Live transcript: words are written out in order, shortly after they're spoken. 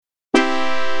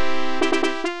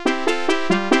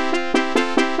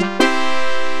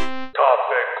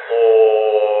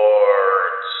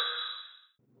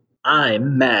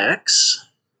I'm Max.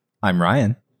 I'm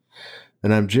Ryan.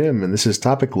 And I'm Jim, and this is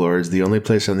Topic Lords, the only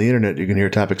place on the internet you can hear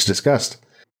topics discussed.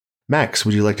 Max,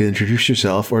 would you like to introduce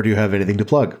yourself, or do you have anything to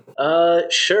plug?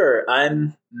 Sure.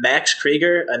 I'm Max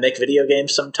Krieger. I make video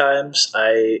games sometimes.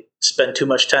 I spend too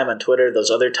much time on Twitter those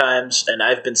other times, and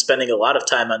I've been spending a lot of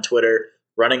time on Twitter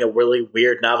running a really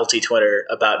weird novelty Twitter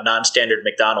about non-standard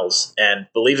McDonald's. And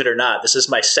believe it or not, this is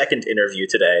my second interview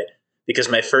today, because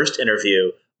my first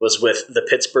interview was with the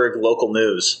Pittsburgh Local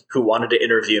News, who wanted to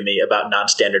interview me about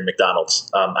non-standard McDonald's.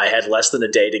 I had less than a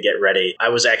day to get ready. I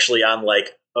was actually on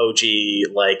OG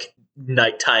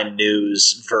nighttime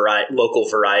news local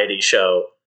variety show.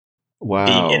 Wow.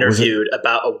 Being interviewed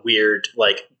about a weird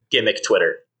gimmick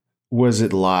Twitter. Was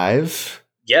it live?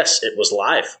 Yes, it was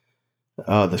live.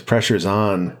 Oh, the pressure's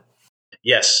on.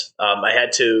 Yes. I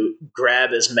had to grab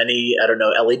as many,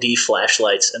 LED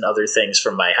flashlights and other things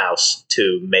from my house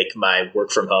to make my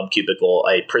work from home cubicle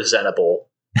a presentable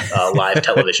live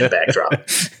television backdrop.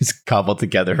 It's cobbled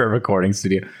together a recording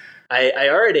studio. I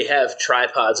already have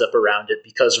tripods up around it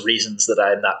because reasons that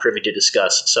I'm not privy to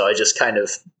discuss. So I just kind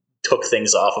of took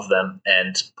things off of them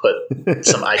and put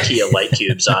some IKEA light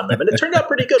cubes on them. And it turned out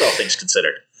pretty good, all things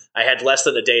considered. I had less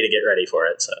than a day to get ready for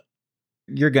it. So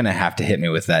you're going to have to hit me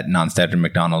with that non-standard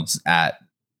McDonald's at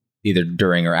either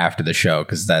during or after the show.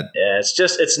 Yeah,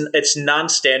 it's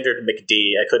non-standard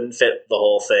McD. I couldn't fit the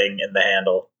whole thing in the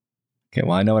handle. Okay,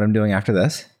 well, I know what I'm doing after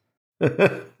this.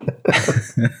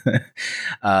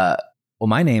 Well,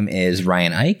 my name is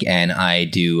Ryan Ike, and I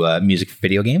do music for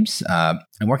video games. I'm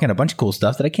working on a bunch of cool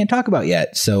stuff that I can't talk about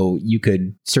yet, so you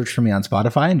could search for me on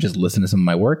Spotify and just listen to some of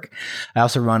my work. I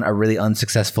also run a really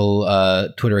unsuccessful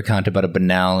Twitter account about a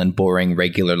banal and boring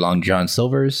regular Long John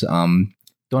Silver's. Don't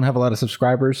have a lot of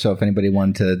subscribers, so if anybody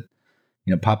wanted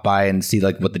to, pop by and see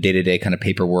what the day-to-day kind of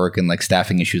paperwork and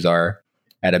staffing issues are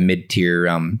at a mid-tier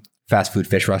fast food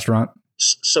fish restaurant.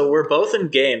 So we're both in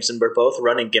games, and we're both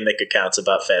running gimmick accounts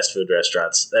about fast food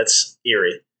restaurants. That's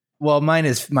eerie. Well, mine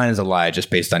is a lie,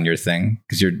 just based on your thing,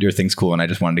 because your thing's cool, and I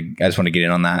just want to get in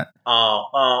on that.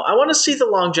 I want to see the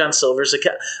Long John Silver's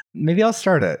account. Maybe I'll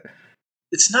start it.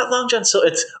 It's not Long John Silver.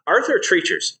 It's Arthur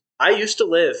Treacher's. I used to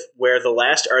live where the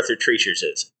last Arthur Treacher's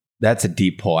is. That's a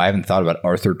deep pull. I haven't thought about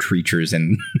Arthur Treacher's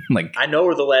in I know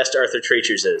where the last Arthur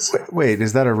Treacher's is. Wait,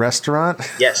 is that a restaurant?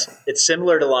 Yes, it's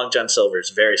similar to Long John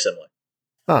Silver's. Very similar.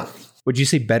 Huh. Would you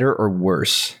say better or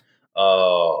worse?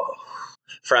 Oh,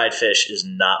 fried fish is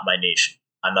not my niche.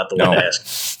 I'm not the one to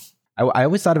ask. I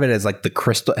always thought of it as the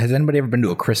Crystal. Has anybody ever been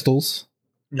to a Crystal's?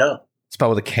 No.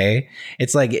 Spelled with a K.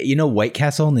 It's White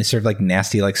Castle, and they serve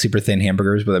nasty, super thin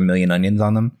hamburgers with a million onions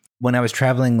on them. When I was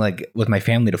traveling with my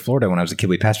family to Florida when I was a kid,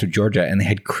 we passed through Georgia, and they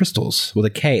had Crystals with a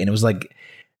K, and it was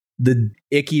the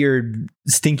ickier,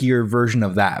 stinkier version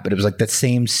of that, but it was that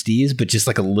same steez, but just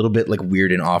a little bit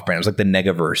weird and off-brand. It was the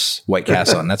Negaverse White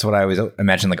Castle, and that's what I always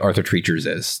imagine Arthur Treacher's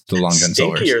is, the Long John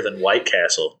Silver's. Stinkier than White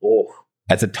Castle. Oh,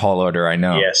 that's a tall order, I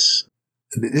know. Yes.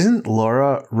 Isn't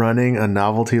Laura running a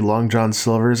novelty Long John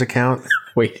Silver's account?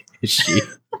 Wait, is she?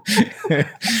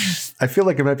 I feel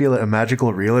like it might be a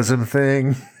magical realism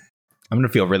thing. I'm gonna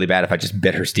feel really bad if I just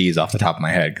bit her steez off the top of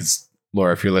my head, because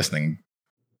Laura, if you're listening.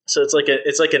 So it's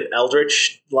like an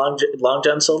Eldritch Long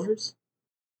John Silver's?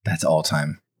 That's all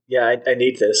time. Yeah, I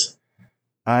need this.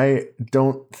 I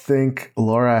don't think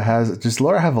Laura has... Does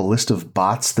Laura have a list of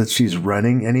bots that she's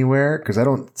running anywhere? Because I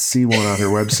don't see one on her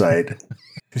website.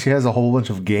 She has a whole bunch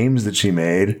of games that she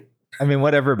made. I mean,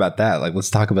 whatever about that.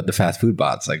 Let's talk about the fast food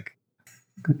bots.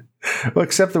 Well,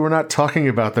 except that we're not talking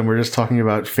about them. We're just talking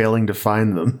about failing to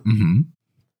find them. Mm-hmm.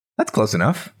 That's close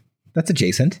enough. That's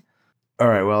adjacent. All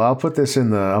right. Well, I'll put this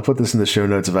in the show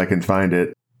notes if I can find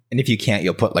it. And if you can't,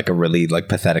 you'll put a really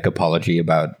pathetic apology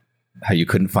about how you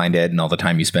couldn't find it and all the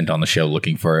time you spent on the show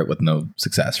looking for it with no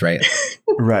success, right?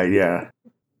 Right. Yeah.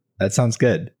 That sounds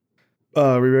good.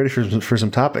 Are we ready for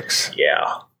some topics?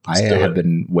 Yeah. I have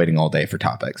been waiting all day for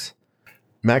topics.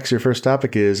 Max, your first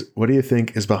topic is, what do you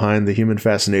think is behind the human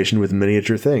fascination with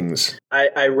miniature things?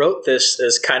 I wrote this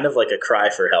as kind of a cry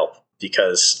for help,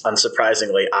 because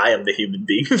unsurprisingly, I am the human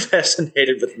being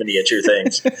fascinated with miniature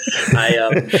things. I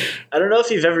don't know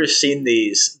if you've ever seen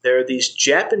these. There are these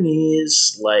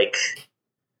Japanese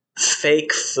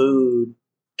fake food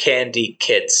candy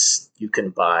kits you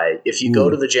can buy. If you go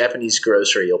to the Japanese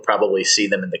grocery, you'll probably see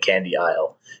them in the candy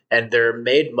aisle. And they're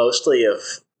made mostly of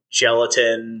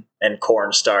gelatin and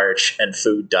cornstarch and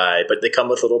food dye, but they come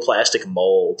with little plastic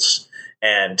molds,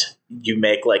 and you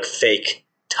make fake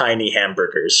tiny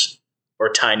hamburgers or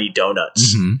tiny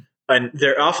donuts. Mm-hmm. And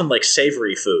they're often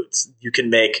savory foods. You can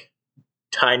make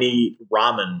tiny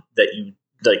ramen that you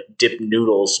dip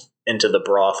noodles into the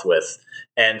broth with.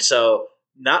 And so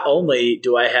not only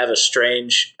do I have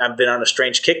I've been on a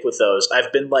strange kick with those,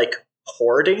 I've been like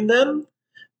hoarding them,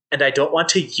 and I don't want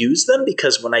to use them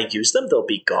because when I use them, they'll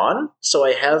be gone. So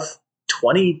I have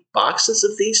 20 boxes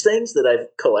of these things that I've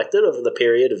collected over the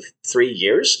period of 3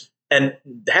 years, and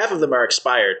half of them are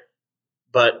expired,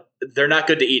 but they're not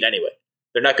good to eat anyway.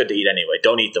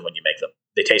 Don't eat them when you make them.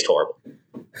 They taste horrible.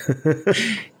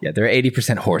 Yeah, they're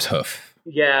 80% horse hoof.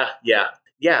 Yeah,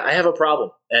 I have a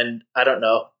problem, and I don't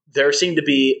know. There seem to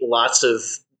be lots of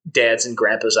dads and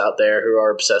grandpas out there who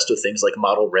are obsessed with things like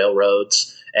model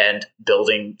railroads and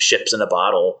building ships in a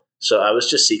bottle. So I was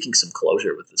just seeking some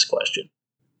closure with this question.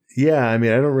 Yeah, I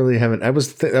mean, I don't really have it. I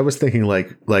was thinking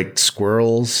like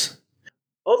squirrels.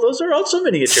 Oh, those are also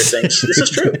miniature things. This is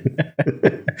true.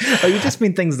 Oh, you just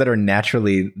mean things that are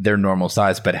naturally their normal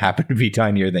size, but happen to be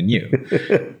tinier than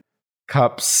you.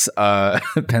 Cups,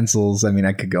 pencils. I mean,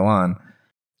 I could go on.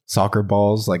 Soccer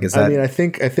balls. Like, is that? I mean, I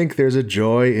think there's a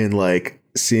joy in like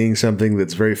seeing something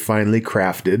that's very finely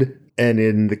crafted, and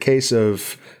in the case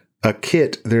of a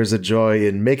kit, there's a joy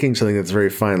in making something that's very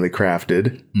finely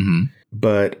crafted. Mm-hmm.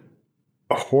 But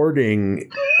hoarding,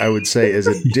 I would say, is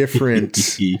a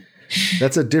different.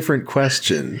 That's a different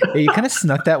question. Yeah, you kind of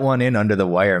snuck that one in under the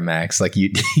wire, Max. Like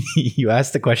you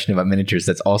asked the question about miniatures.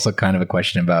 That's also kind of a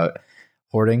question about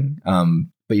hoarding.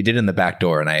 But you did it in the back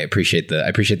door, and I appreciate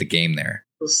the game there.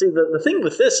 Well, see, the thing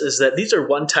with this is that these are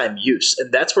one-time use,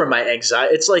 and that's where my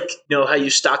anxiety. It's like, you know how you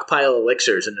stockpile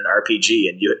elixirs in an RPG,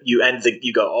 and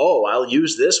you go, oh, I'll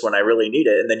use this when I really need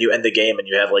it, and then you end the game and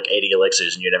you have like 80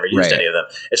 elixirs and you never used any of them.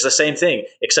 It's the same thing,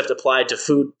 except applied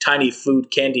to tiny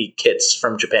food candy kits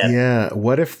from Japan. Yeah,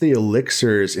 what if the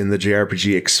elixirs in the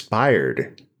JRPG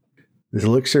expired? This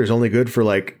elixir is only good for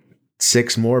like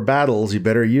 6 more battles. You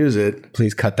better use it.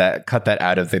 Please cut that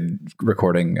out of the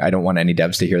recording. I don't want any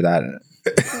devs to hear that.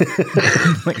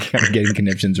 Like, I'm getting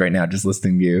conniptions right now just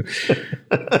listening to you.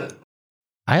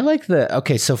 I like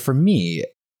so for me,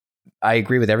 I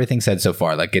agree with everything said so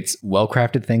far. Like, it's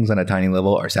well-crafted things on a tiny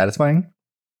level are satisfying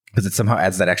because it somehow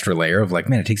adds that extra layer of like,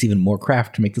 man, it takes even more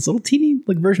craft to make this little teeny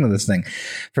like version of this thing.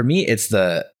 For me,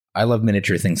 I love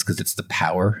miniature things because it's the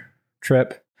power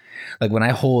trip. Like when I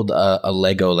hold a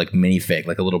Lego like minifig,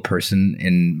 like a little person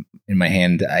in my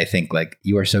hand, I think like,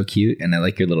 you are so cute and I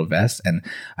like your little vest and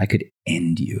I could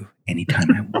end you anytime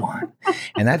I want.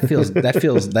 And that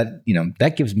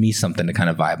gives me something to kind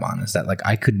of vibe on, is that like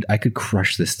I could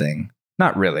crush this thing.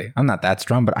 Not really. I'm not that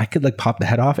strong, but I could like pop the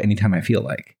head off anytime I feel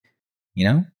like, you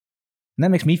know? And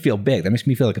that makes me feel big. That makes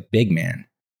me feel like a big man.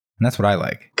 And that's what I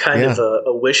like. Kind of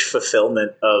a wish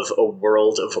fulfillment of a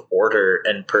world of order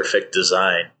and perfect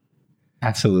design.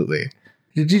 Absolutely.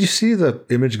 Did you see the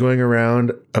image going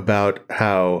around about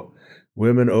how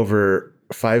women over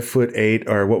 5'8"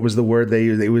 or what was the word they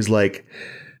used? It was like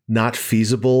not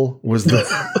feasible was the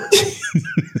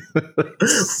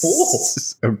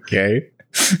okay.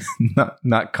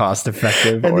 not cost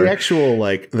effective. And the actual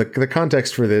like the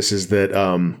context for this is that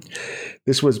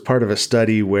this was part of a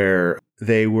study where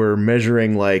they were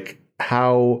measuring like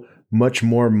how much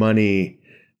more money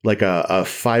like a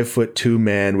 5'2"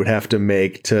 man would have to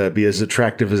make to be as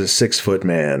attractive as a 6'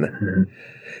 man. Mm-hmm.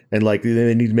 And like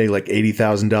they need to make like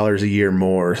 $80,000 a year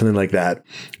more or something like that.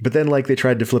 But then like they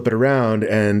tried to flip it around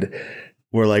and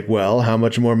were like, well, how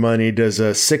much more money does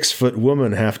a 6'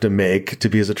 woman have to make to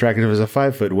be as attractive as a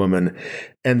 5' woman?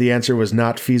 And the answer was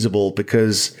not feasible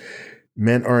because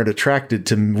men aren't attracted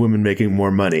to women making more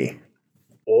money.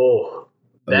 Oh.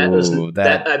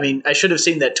 I mean, I should have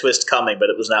seen that twist coming, but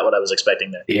it was not what I was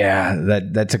expecting there. Yeah,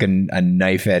 that took a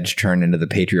knife edge turn into the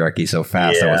patriarchy so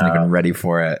fast. I wasn't even ready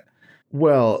for it.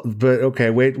 Well, but okay,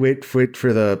 wait for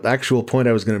the actual point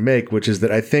I was going to make, which is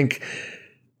that I think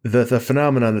the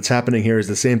phenomenon that's happening here is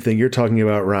the same thing you're talking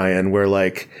about, Ryan, where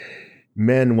like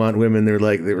men want women. They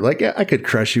were like, yeah, I could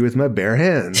crush you with my bare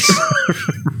hands.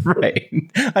 Right.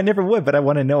 I never would, but I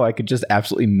want to know I could just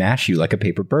absolutely mash you like a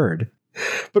paper bird.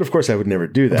 But of course I would never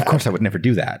do that. Of course I would never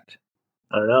do that.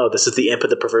 I don't know. This is the Imp of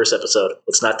the Perverse episode.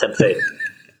 Let's not tempt fate.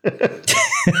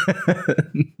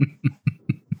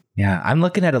 Yeah, I'm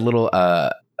looking at a little,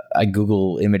 I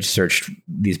Google image searched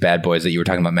these bad boys that you were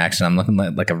talking about, Max, and I'm looking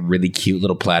at like a really cute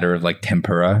little platter of like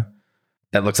tempura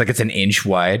that looks like it's an inch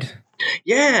wide.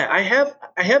 Yeah, I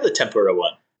have the tempura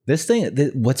one. This thing,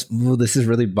 this is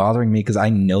really bothering me because I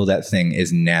know that thing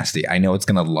is nasty. I know it's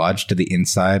going to lodge to the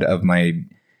inside of my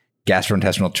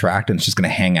gastrointestinal tract and it's just going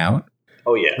to hang out.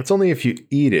 Oh yeah. That's only if you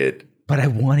eat it. But I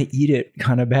want to eat it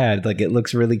kind of bad. Like it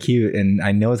looks really cute and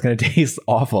I know it's going to taste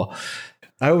awful.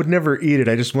 I would never eat it.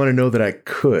 I just want to know that I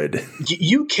could.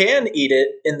 You can eat it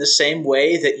in the same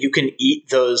way that you can eat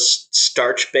those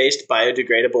starch-based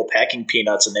biodegradable packing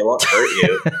peanuts, and they won't hurt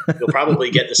you. You'll probably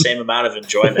get the same amount of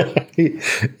enjoyment.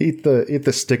 Eat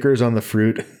the stickers on the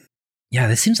fruit. Yeah,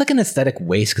 this seems like an aesthetic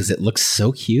waste because it looks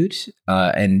so cute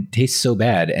and tastes so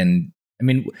bad. And I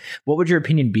mean, what would your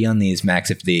opinion be on these, Max,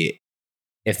 if they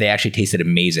actually tasted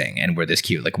amazing and were this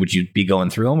cute? Like, would you be going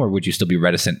through them, or would you still be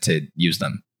reticent to use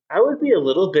them? I would be a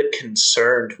little bit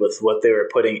concerned with what they were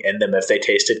putting in them if they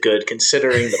tasted good,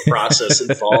 considering the process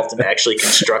involved in actually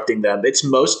constructing them. It's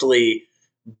mostly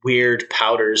weird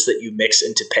powders that you mix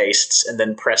into pastes and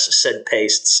then press said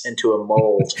pastes into a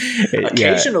mold.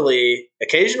 Occasionally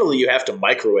you have to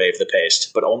microwave the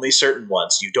paste, but only certain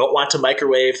ones. You don't want to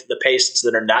microwave the pastes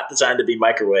that are not designed to be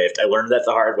microwaved. I learned that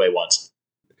the hard way once.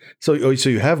 So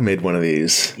you have made one of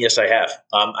these? Yes, I have.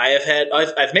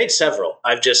 I've made several.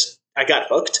 I got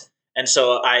hooked, and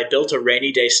so I built a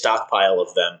rainy day stockpile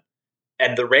of them.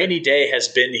 And the rainy day has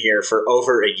been here for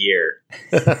over a year.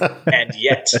 And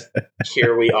yet,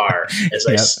 here we are, as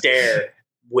I stare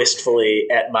wistfully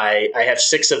at I have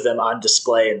 6 of them on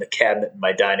display in the cabinet in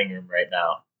my dining room right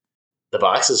now. The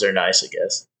boxes are nice, I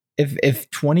guess. If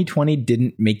 2020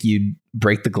 didn't make you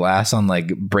break the glass on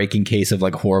like Breaking Case of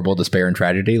like horrible despair and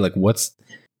tragedy, like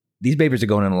these babies are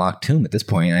going in a locked tomb at this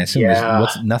point. I assume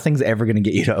nothing's ever going to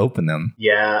get you to open them.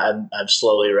 Yeah, I'm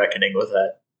slowly reckoning with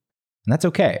that. And that's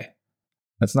okay.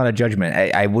 That's not a judgment.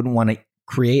 I wouldn't want to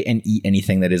create and eat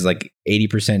anything that is like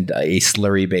 80% a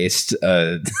slurry based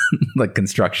like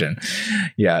construction.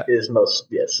 Yeah. It is most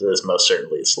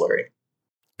certainly a slurry.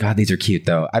 God, these are cute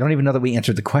though. I don't even know that we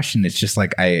answered the question. It's just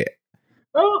like there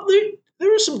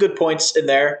were some good points in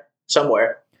there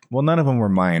somewhere. Well, none of them were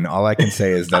mine. All I can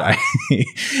say is that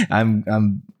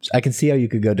I can see how you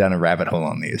could go down a rabbit hole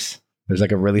on these. There's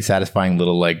like a really satisfying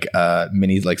little like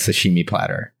mini like sashimi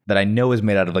platter that I know is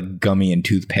made out of like gummy and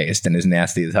toothpaste and is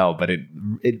nasty as hell, but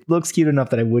it looks cute enough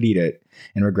that I would eat it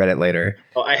and regret it later.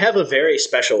 Well, I have a very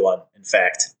special one, in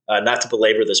fact, not to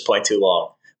belabor this point too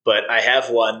long, but I have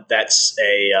one that's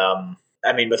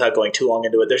without going too long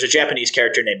into it, there's a Japanese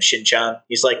character named Shin-chan.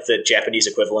 He's like the Japanese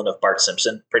equivalent of Bart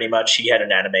Simpson, pretty much. He had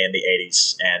an anime in the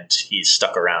 80s, and he's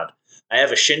stuck around. I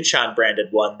have a Shin-chan branded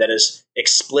one that is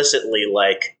explicitly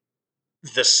like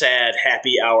the sad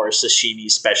happy hour sashimi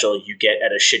special you get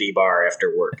at a shitty bar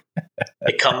after work.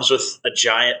 It comes with a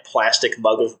giant plastic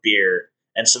mug of beer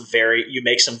and you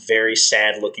make some very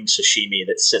sad looking sashimi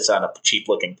that sits on a cheap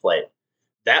looking plate.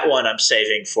 That one I'm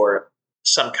saving for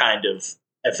some kind of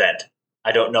event.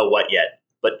 I don't know what yet,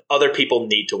 but other people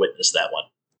need to witness that one.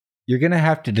 You're going to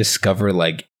have to discover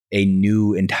like a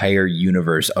new entire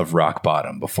universe of Rock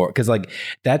Bottom before, because like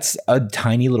that's a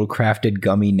tiny little crafted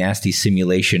gummy nasty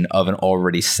simulation of an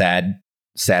already sad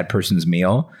person's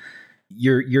meal.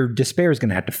 Your despair is going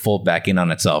to have to fold back in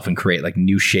on itself and create like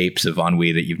new shapes of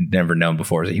ennui that you've never known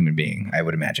before as a human being, I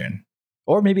would imagine.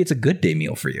 Or maybe it's a good day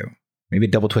meal for you. Maybe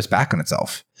it double twists back on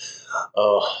itself.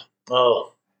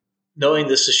 Oh. Knowing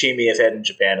the sashimi I've had in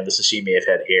Japan and the sashimi I've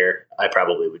had here, I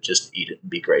probably would just eat it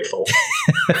and be grateful.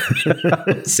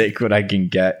 Take what I can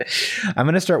get. I'm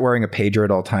going to start wearing a pager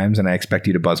at all times, and I expect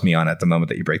you to buzz me on it the moment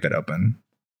that you break that open. I'm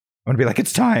going to be like,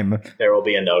 it's time. There will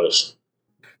be a notice.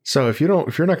 So if you're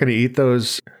not going to eat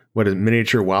those,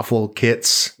 miniature waffle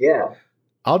kits? Yeah.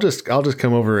 I'll just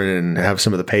come over and have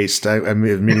some of the paste. I'm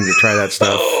meaning to try that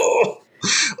stuff.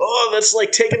 Oh, that's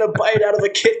like taking a bite out of a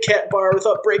Kit Kat bar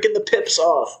without breaking the pips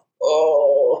off.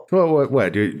 Oh. Well,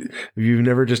 what? You've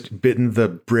never just bitten the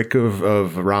brick of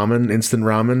ramen, instant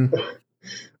ramen?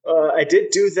 I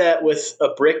did do that with a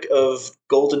brick of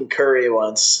golden curry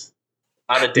once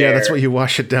on a dare. Yeah, that's what you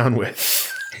wash it down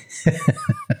with.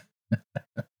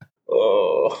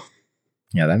 Oh.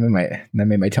 Yeah, that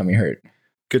made my tummy hurt.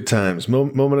 Good times.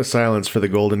 Moment of silence for the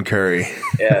golden curry.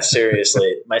 Yeah,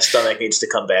 seriously. My stomach needs to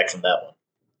come back from that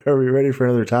one. Are we ready for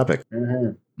another topic?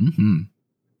 Mm-hmm. Mm-hmm.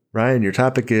 Ryan, your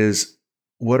topic is,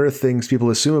 what are things people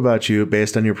assume about you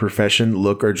based on your profession,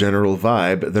 look, or general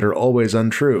vibe that are always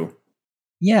untrue?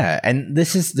 Yeah, and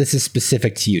this is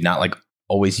specific to you, not like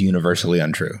always universally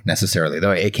untrue necessarily,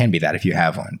 though it can be that if you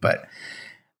have one. But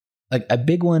like a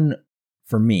big one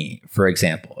for me, for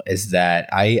example, is that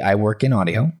I work in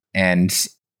audio and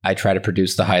I try to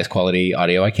produce the highest quality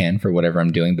audio I can for whatever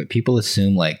I'm doing. But people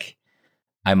assume like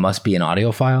I must be an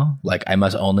audiophile. Like I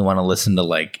must only want to listen to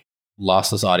like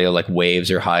lossless audio, like waves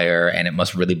or higher. And it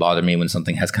must really bother me when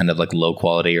something has kind of like low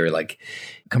quality or like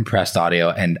compressed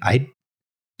audio. And I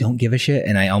don't give a shit.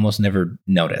 And I almost never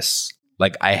notice.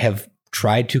 Like I have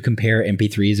tried to compare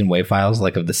MP3s and WAV files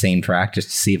like of the same track just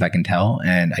to see if I can tell.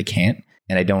 And I can't.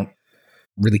 And I don't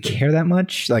really care that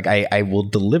much. Like I will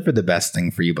deliver the best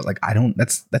thing for you, but like I don't.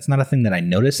 That's not a thing that I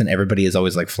notice, and everybody is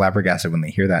always like flabbergasted when they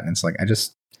hear that, and it's like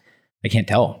I can't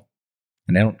tell,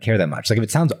 and I don't care that much. Like if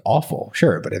it sounds awful,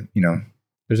 sure, but if,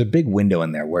 there's a big window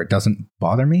in there where it doesn't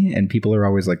bother me, and people are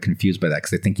always like confused by that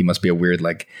because they think you must be a weird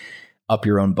like up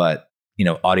your own butt,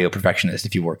 audio perfectionist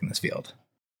if you work in this field.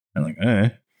 I'm like,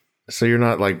 So you're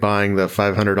not like buying the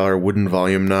 $500 wooden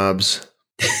volume knobs?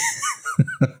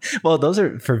 Well, those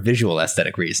are for visual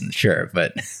aesthetic reasons, sure,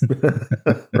 but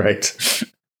right.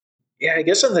 Yeah, I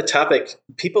guess on the topic,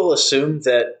 people assume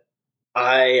that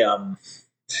I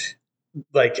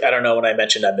don't know, when I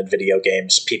mentioned I'm in video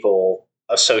games, people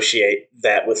associate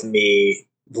that with me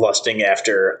lusting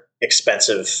after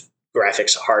expensive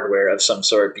graphics hardware of some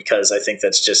sort, because I think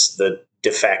that's just the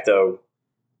de facto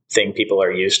thing people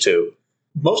are used to.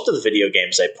 Most of the video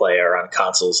games I play are on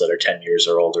consoles that are 10 years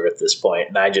or older at this point,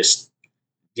 and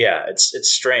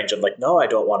it's strange. I'm like, no, I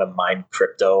don't want to mine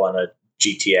crypto on a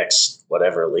GTX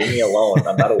whatever. Leave me alone.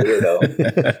 I'm not a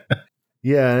weirdo.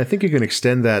 Yeah, and I think you can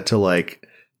extend that to like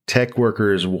tech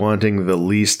workers wanting the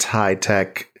least high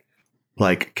tech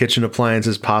like kitchen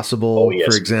appliances possible, Oh, yes.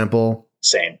 For example.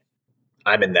 Same.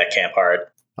 I'm in that camp hard.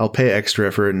 I'll pay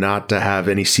extra for it not to have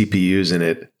any CPUs in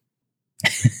it.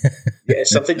 Yeah, if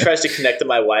something tries to connect to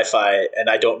my Wi-Fi and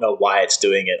I don't know why it's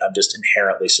doing it, I'm just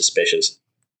inherently suspicious.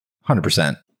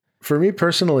 100%. For me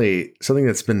personally, something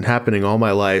that's been happening all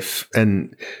my life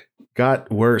and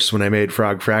got worse when I made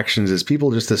Frog Fractions is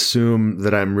people just assume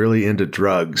that I'm really into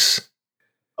drugs.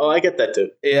 Oh, I get that too.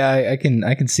 Yeah, I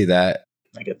can see that.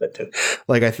 I get that too.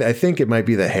 Like I think it might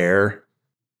be the hair.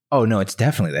 Oh no, it's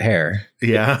definitely the hair.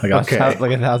 Yeah, like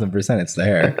 1,000%, it's the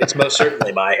hair. It's most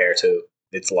certainly my hair too.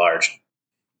 It's large.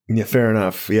 Yeah, fair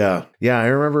enough. Yeah. I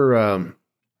remember, and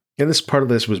this part of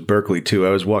this was Berkeley too.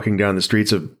 I was walking down the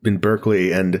streets in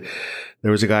Berkeley, and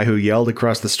there was a guy who yelled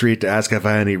across the street to ask if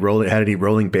I had any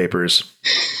rolling papers.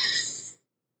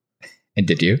 And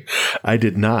did you? I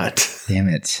did not. Damn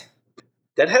it.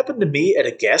 That happened to me at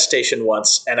a gas station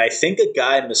once, and I think a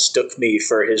guy mistook me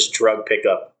for his drug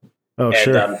pickup. Oh, and,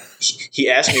 sure. He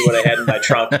asked me what I had in my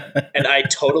trunk, and I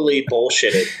totally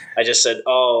bullshitted. I just said,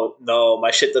 "Oh no,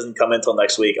 my shit doesn't come in until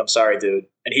next week. I'm sorry, dude."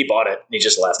 And he bought it, and he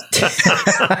just left.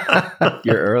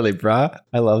 You're early, brah.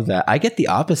 I love that. I get the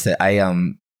opposite. I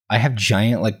have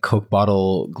giant like Coke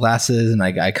bottle glasses, and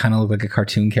I kind of look like a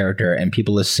cartoon character, and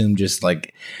people assume just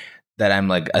like that I'm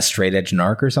like a straight edge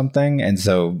narc or something, and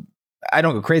so I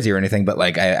don't go crazy or anything. But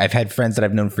like I've had friends that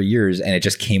I've known for years, and it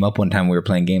just came up one time we were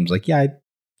playing games. Like, yeah,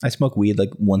 I smoke weed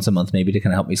like once a month maybe to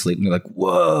kind of help me sleep. And they're like,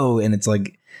 whoa. And it's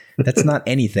like, that's not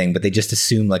anything, but they just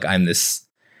assume like I'm this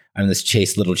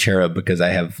chaste little cherub because I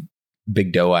have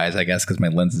big doe eyes, I guess, because my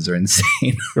lenses are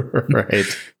insane. Right.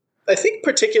 I think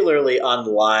particularly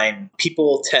online,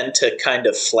 people tend to kind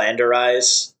of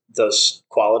flanderize those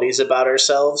qualities about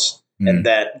ourselves, and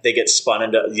that they get spun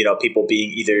into, people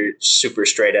being either super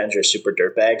straight edge or super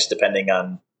dirtbags, depending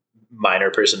on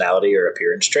minor personality or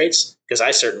appearance traits. Because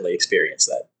I certainly experienced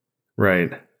that.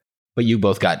 Right. But you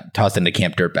both got tossed into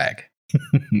Camp Dirtbag,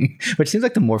 which seems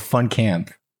like the more fun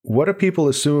camp. What do people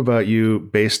assume about you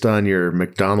based on your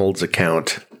McDonald's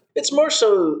account? It's more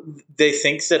so they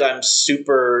think that I'm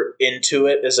super into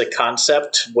it as a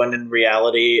concept, when in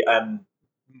reality, I'm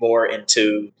more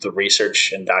into the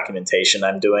research and documentation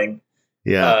I'm doing.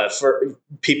 Yeah. For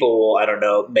people will, I don't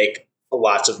know, make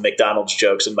lots of McDonald's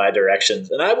jokes in my direction,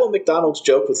 and I will McDonald's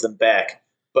joke with them back,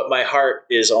 but my heart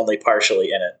is only partially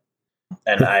in it.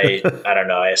 And I don't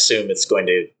know, I assume it's going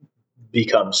to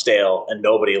become stale, and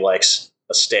nobody likes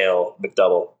a stale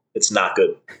McDouble. It's not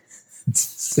good.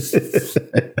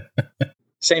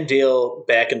 Same deal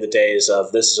back in the days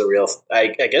of, this is a real, I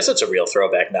guess it's a real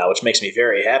throwback now, which makes me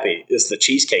very happy, is the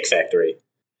Cheesecake Factory.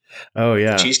 Oh,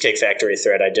 yeah. The Cheesecake Factory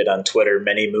thread I did on Twitter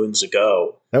many moons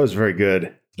ago. That was very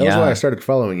good. That was why I started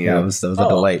following you. Yeah, that was a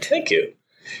delight. Thank you.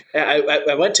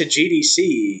 I went to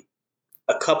GDC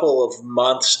a couple of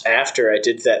months after I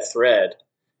did that thread,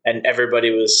 and everybody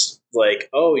was like,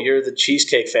 "Oh, you're the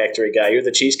Cheesecake Factory guy. You're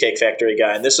the Cheesecake Factory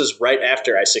guy." And this was right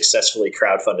after I successfully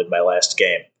crowdfunded my last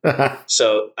game.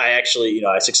 So I actually,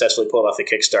 I successfully pulled off the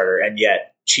Kickstarter, and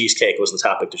yet cheesecake was the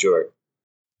topic du jour.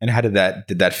 And how did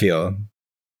that feel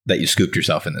that you scooped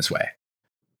yourself in this way?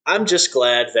 I'm just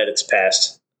glad that it's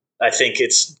passed. I think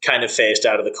it's kind of phased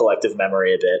out of the collective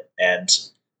memory a bit, and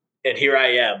here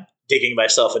I am digging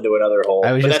myself into another hole.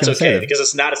 But that's okay because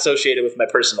it's not associated with my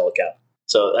personal account,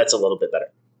 so that's a little bit better.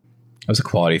 It was a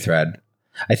quality thread.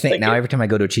 I think Thank now you. every time I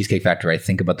go to a Cheesecake Factory, I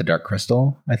think about the Dark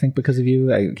Crystal. I think because of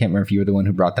you. I can't remember if you were the one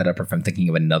who brought that up or if I'm thinking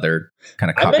of another kind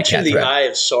of I mentioned copycat the thread. Eye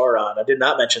of Sauron. I did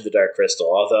not mention the Dark Crystal,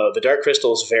 although the Dark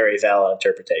Crystal is very valid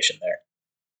interpretation there.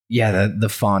 Yeah, the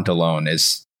font alone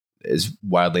is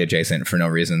wildly adjacent for no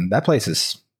reason. That place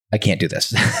is. I can't do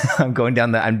this. I'm going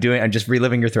down I'm just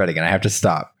reliving your thread again. I have to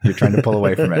stop. You're trying to pull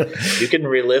away from it. You can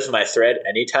relive my thread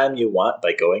anytime you want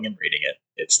by going and reading it.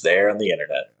 It's there on the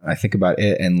internet. I think about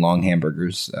it and long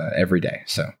hamburgers every day.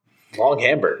 So Long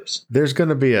hamburgers. There's going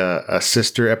to be a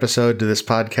sister episode to this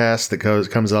podcast that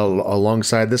comes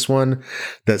alongside this one.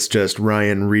 That's just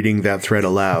Ryan reading that thread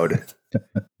aloud.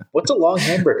 What's a long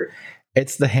hamburger?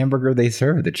 it's the hamburger they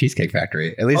serve at the Cheesecake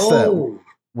Factory. At least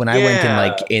when I went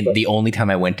the only time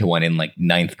I went to one in like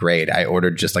 9th grade, I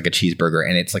ordered just like a cheeseburger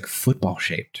and it's like football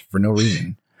shaped for no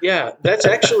reason. Yeah, that's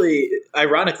actually,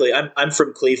 ironically, I'm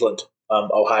from Cleveland,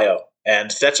 Ohio,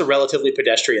 and that's a relatively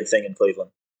pedestrian thing in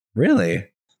Cleveland. Really?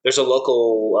 There's a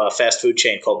local fast food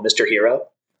chain called Mr. Hero,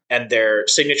 and their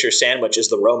signature sandwich is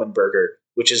the Roman burger,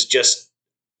 which is just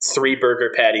 3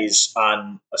 burger patties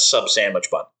on a sub sandwich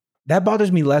bun. That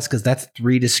bothers me less because that's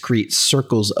 3 discrete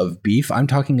circles of beef. I'm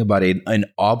talking about an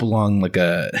oblong, like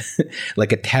a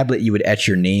like a tablet you would etch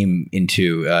your name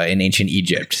into in ancient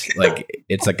Egypt. Like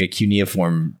it's like a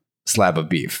cuneiform slab of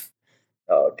beef.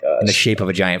 Oh gosh! In the shape of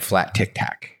a giant flat tic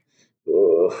tac.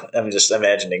 Ooh, I'm just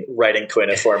imagining writing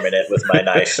cuneiform in it with my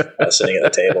knife sitting at the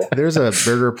table. There's a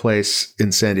burger place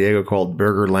in San Diego called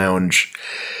Burger Lounge.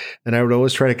 And I would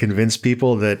always try to convince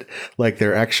people that like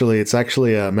it's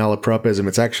actually a malapropism.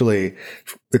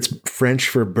 It's French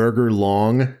for burger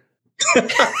long.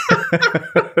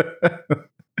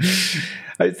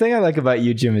 The thing I like about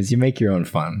you, Jim, is you make your own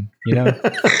fun, you know?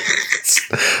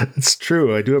 It's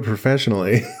true. I do it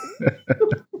professionally.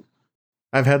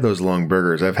 I've had those long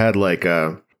burgers. I've had like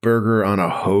a burger on a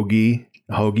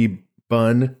hoagie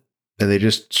bun, and they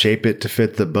just shape it to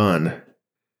fit the bun.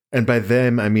 And by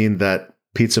them, I mean that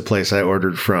pizza place I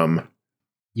ordered from.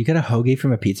 You got a hoagie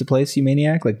from a pizza place, you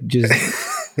maniac? Like, just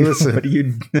listen, what do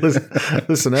you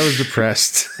listen, I was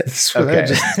depressed. Okay,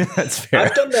 that's fair.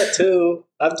 I've done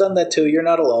that too. You're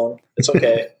not alone. It's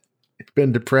okay.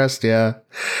 Been depressed, yeah.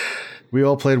 We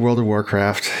all played World of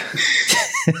Warcraft.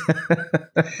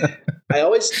 I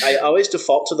always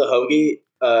default to the hoagie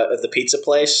at the pizza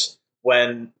place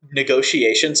when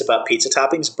negotiations about pizza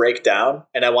toppings break down,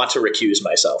 and I want to recuse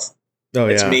myself. Oh,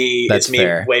 It's yeah. me. That's it's me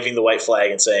fair. waving the white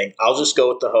flag and saying, "I'll just go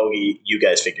with the hoagie. You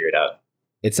guys figure it out."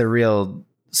 It's a real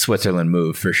Switzerland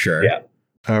move for sure. Yeah.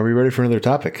 Are we ready for another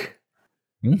topic?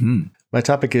 Mm-hmm. My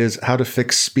topic is how to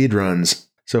fix speedruns.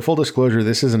 So full disclosure,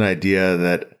 this is an idea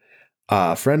that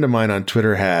a friend of mine on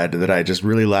Twitter had that I just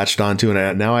really latched onto,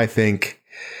 and now I think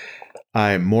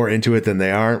I'm more into it than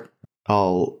they are.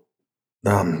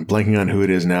 I'm blanking on who it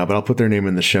is now, but I'll put their name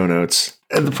in the show notes.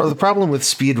 And the problem with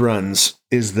speedruns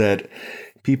is that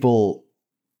people,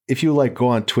 if you like go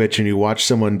on Twitch and you watch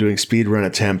someone doing speedrun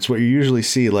attempts, what you usually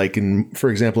see, like for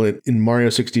example, in Mario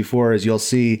 64, is you'll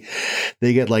see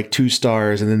they get like 2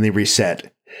 stars and then they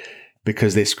reset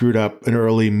because they screwed up an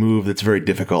early move that's very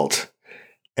difficult.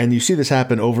 And you see this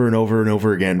happen over and over and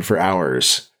over again for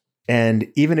hours.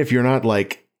 And even if you're not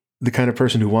like the kind of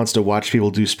person who wants to watch people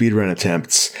do speedrun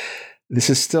attempts, this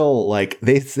is still like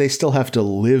they still have to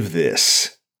live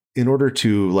this in order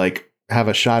to like have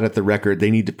a shot at the record.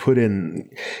 They need to put in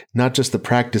not just the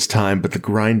practice time, but the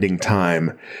grinding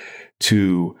time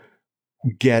to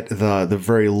get the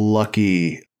very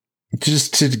lucky,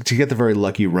 just to get the very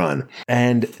lucky run.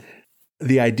 And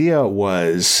the idea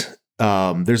was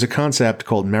there's a concept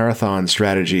called marathon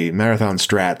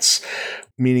strats,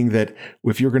 meaning that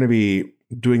if you're going to be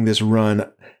doing this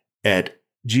run at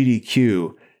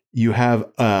GDQ, you have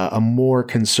a more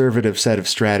conservative set of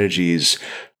strategies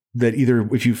that either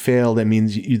if you fail, that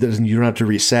means you don't have to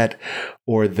reset,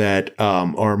 or that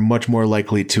are much more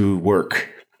likely to work.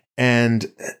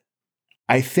 And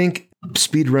I think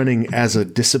speedrunning as a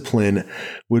discipline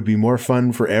would be more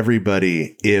fun for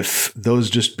everybody if those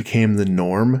just became the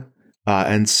norm.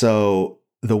 And so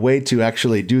the way to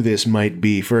actually do this might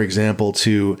be, for example,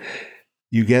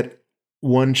 you get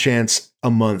one chance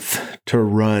a month to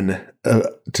run,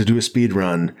 to do a speed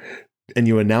run, and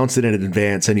you announce it in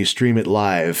advance and you stream it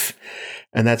live,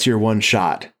 and that's your one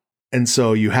shot. And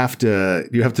so you have to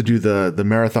do the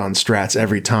marathon strats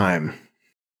every time.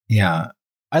 Yeah.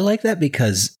 I like that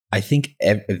because I think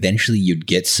eventually you'd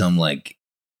get some like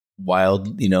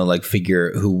wild, like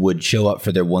figure who would show up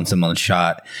for their once a month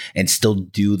shot and still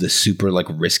do the super like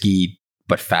risky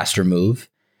but faster move.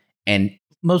 And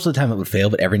most of the time it would fail,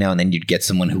 but every now and then you'd get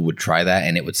someone who would try that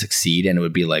and it would succeed, and it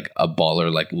would be like a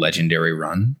baller, like legendary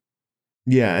run.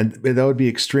 Yeah, and that would be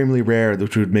extremely rare,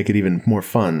 which would make it even more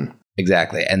fun.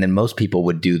 Exactly. And then most people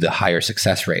would do the higher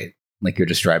success rate, like you're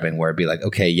describing, where it'd be like,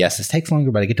 okay, yes, this takes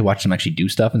longer, but I get to watch them actually do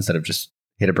stuff instead of just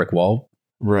hit a brick wall.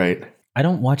 Right. I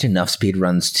don't watch enough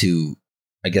speedruns to,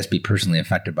 I guess, be personally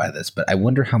affected by this, but I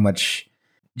wonder how much.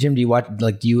 Jim, do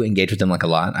you engage with them like a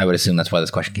lot? I would assume that's why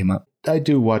this question came up. I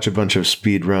do watch a bunch of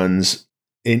speed runs.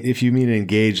 And if you mean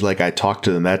engage, like I talk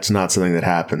to them, that's not something that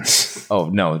happens. Oh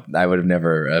no, I would have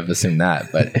never have assumed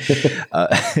that.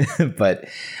 But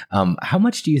how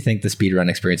much do you think the speedrun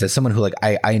experience, as someone who like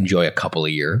I enjoy a couple a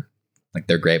year, like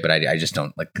they're great, but I just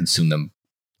don't like consume them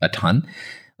a ton.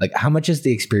 Like how much is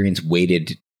the experience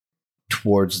weighted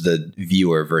towards the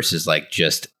viewer versus like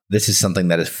just this is something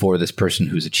that is for this person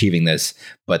who's achieving this,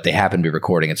 but they happen to be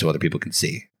recording it so other people can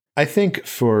see? I think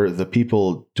for the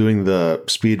people doing the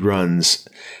speed runs,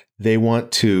 they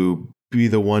want to be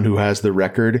the one who has the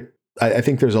record. I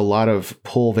think there's a lot of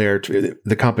pull there to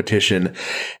the competition,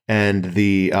 and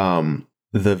the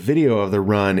video of the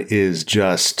run is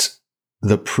just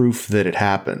the proof that it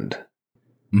happened.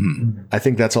 Mm-hmm. I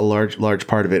think that's a large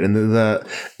part of it, and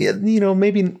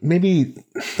maybe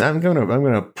I'm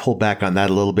gonna pull back on that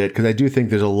a little bit because I do think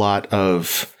there's a lot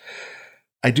of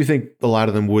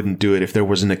them wouldn't do it if there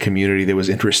wasn't a community that was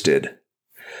interested.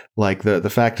 Like the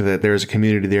fact that there's a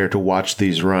community there to watch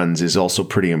these runs is also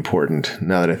pretty important.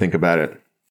 Now that I think about it.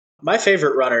 My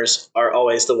favorite runners are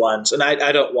always the ones, and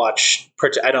I don't watch,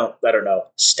 I don't know,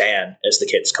 stan, as the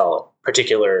kids call it,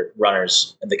 particular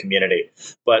runners in the community.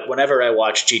 But whenever I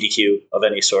watch GDQ of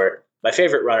any sort, my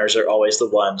favorite runners are always the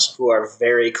ones who are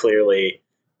very clearly,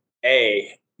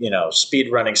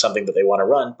 speed running something that they want to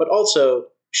run, but also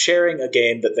sharing a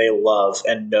game that they love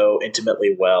and know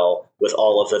intimately well with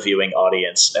all of the viewing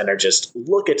audience, and are just,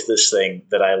 look at this thing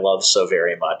that I love so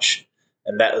very much.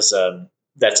 And that's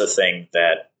a thing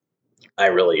that I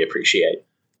really appreciate.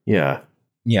 Yeah.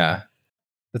 Yeah.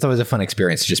 That's always a fun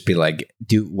experience to just be like,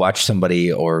 watch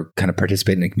somebody or kind of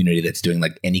participate in a community that's doing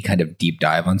like any kind of deep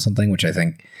dive on something, which I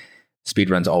think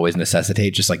speedruns always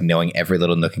necessitate, just like knowing every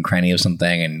little nook and cranny of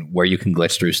something and where you can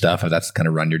glitch through stuff if that's the kind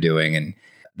of run you're doing. And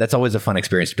that's always a fun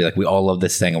experience to be like, we all love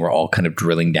this thing and we're all kind of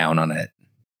drilling down on it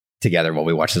together while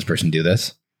we watch this person do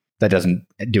this. That doesn't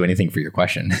do anything for your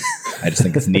question. I just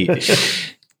think it's neat.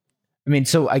 I mean,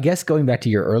 so I guess going back to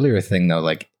your earlier thing, though,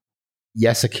 like,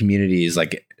 yes, a community is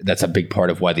like, that's a big part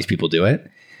of why these people do it.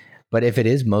 But if it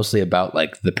is mostly about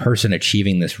like the person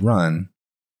achieving this run,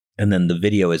 and then the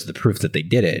video is the proof that they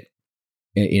did it,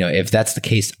 if that's the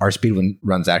case, are speed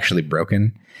runs actually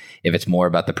broken? If it's more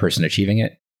about the person achieving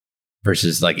it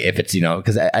versus like if it's,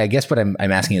 because I guess what I'm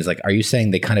asking is like, are you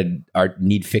saying they kind of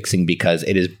need fixing because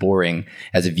it is boring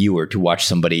as a viewer to watch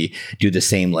somebody do the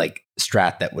same like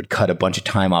strat that would cut a bunch of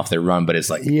time off their run, but it's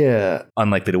like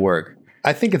unlikely to work?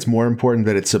 I think it's more important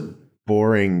that it's a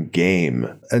boring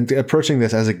game. And approaching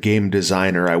this as a game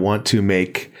designer, I want to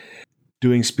make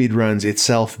doing speed runs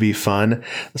itself be fun.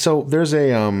 So there's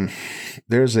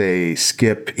a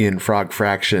skip in Frog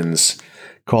Fractions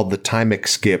called the Thymic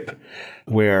skip,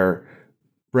 where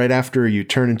right after you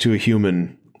turn into a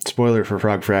human, spoiler for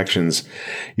Frog Fractions,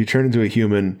 you turn into a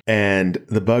human and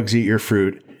the bugs eat your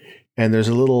fruit, and there's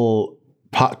a little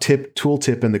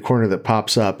tooltip in the corner that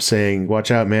pops up saying,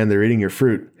 "Watch out, man, they're eating your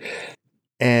fruit."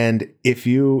 And if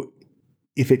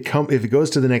it goes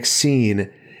to the next scene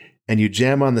and you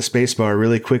jam on the spacebar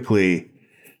really quickly,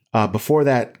 before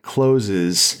that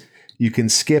closes, you can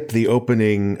skip the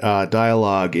opening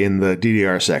dialogue in the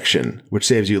DDR section, which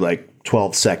saves you like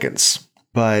 12 seconds.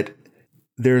 But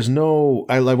there's no,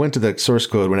 I went to the source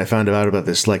code when I found out about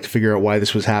this, like to figure out why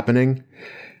this was happening.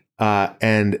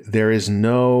 And there is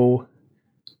no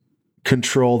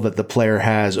control that the player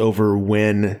has over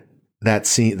when that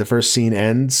scene, the first scene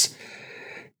ends.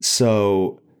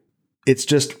 So it's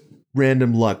just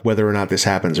random luck whether or not this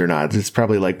happens or not. It's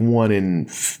probably like 1 in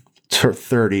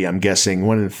 30, I'm guessing,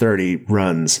 1 in 30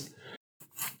 runs.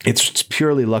 It's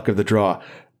purely luck of the draw,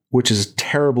 which is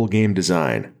terrible game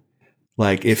design.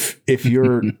 Like if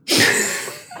you're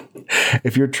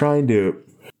if you're trying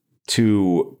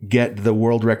to get the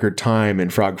world record time in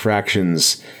Frog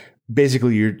Fractions,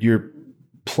 basically you're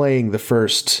playing the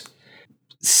first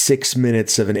 6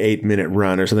 minutes of an 8-minute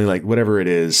run or something, like whatever it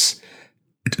is,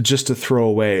 just to throw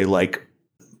away like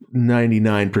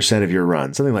 99% of your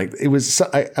run. Something like it was.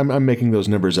 I'm making those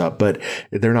numbers up, but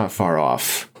they're not far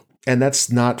off. And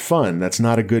that's not fun. That's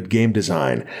not a good game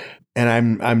design.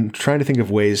 And I'm trying to think of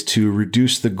ways to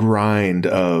reduce the grind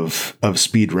of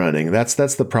speed running. That's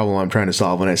the problem I'm trying to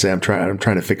solve when I say I'm trying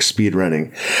to fix speed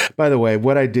running. By the way,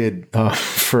 what I did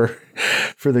for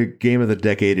the Game of the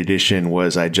Decade edition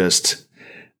was I just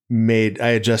I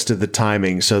adjusted the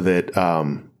timing so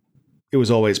that it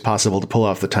was always possible to pull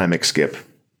off the timing skip.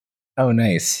 Oh,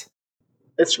 nice.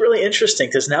 It's really interesting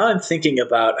because now I'm thinking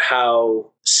about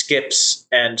how skips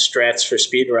and strats for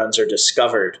speedruns are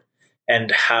discovered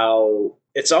and how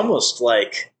it's almost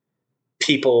like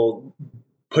people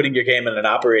putting your game on an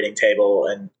operating table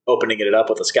and opening it up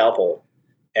with a scalpel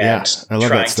and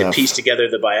trying to piece together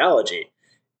the biology.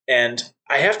 And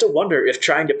I have to wonder if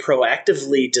trying to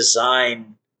proactively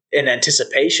design in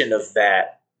anticipation of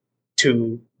that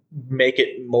to make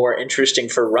it more interesting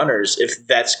for runners, if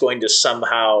that's going to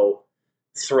somehow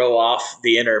throw off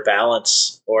the inner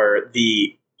balance or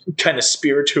the kind of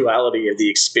spirituality of the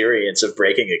experience of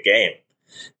breaking a game.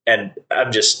 And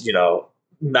I'm just,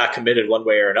 not committed one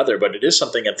way or another, but it is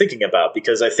something I'm thinking about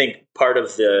because I think part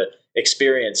of the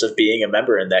experience of being a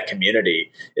member in that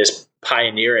community is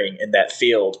pioneering in that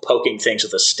field, poking things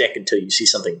with a stick until you see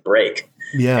something break.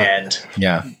 Yeah.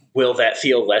 And will that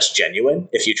feel less genuine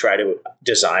if you try to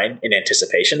design in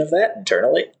anticipation of that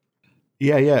internally?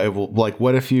 Yeah. Like,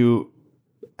 what if you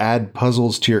add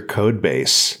puzzles to your code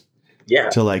base? Yeah.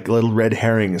 To like little red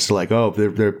herrings to like,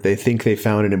 they think they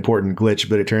found an important glitch,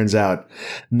 but it turns out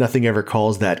nothing ever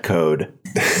calls that code.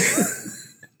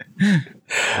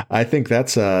 I think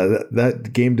that's that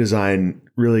game design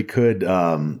really could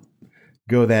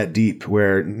go that deep,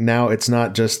 where now it's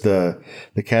not just the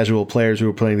casual players who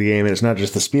are playing the game, and it's not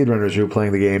just the speedrunners who are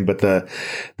playing the game, but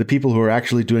the people who are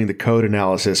actually doing the code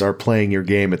analysis are playing your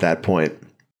game at that point.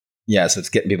 Yeah, so it's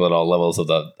getting people at all levels of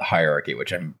the hierarchy,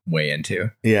 which I'm way into.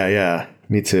 Yeah,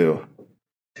 me too.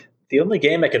 The only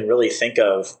game I can really think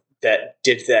of that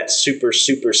did that super,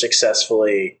 super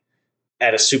successfully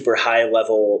at a super high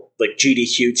level, like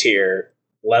GDQ tier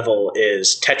level,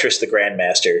 is Tetris the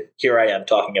Grandmaster. Here I am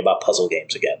talking about puzzle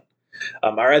games again.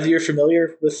 Are either of you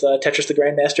familiar with Tetris the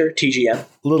Grandmaster, TGM?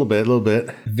 A little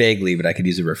bit. Vaguely, but I could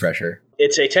use a refresher.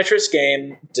 It's a Tetris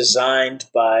game designed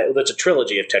by, it's a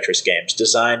trilogy of Tetris games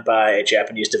designed by a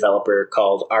Japanese developer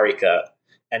called Arika.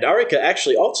 And Arika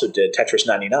actually also did Tetris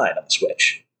 99 on the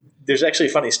Switch. There's actually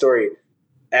a funny story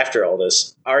after all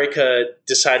this. Arika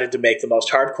decided to make the most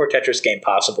hardcore Tetris game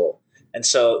possible. And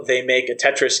so they make a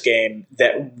Tetris game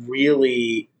that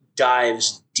really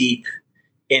dives deep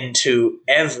into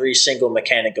every single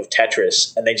mechanic of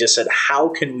Tetris. And they just said, how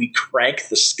can we crank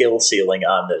the skill ceiling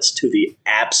on this to the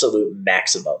absolute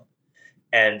maximum?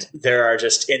 And there are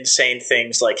just insane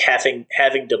things like having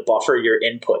to buffer your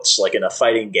inputs, like in a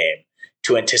fighting game,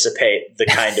 to anticipate the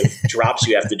kind of drops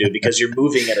you have to do, because you're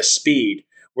moving at a speed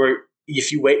where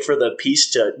if you wait for the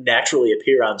piece to naturally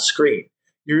appear on screen,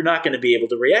 you're not going to be able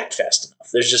to react fast enough.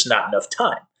 There's just not enough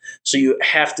time. So you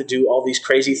have to do all these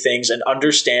crazy things and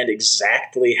understand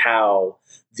exactly how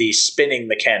the spinning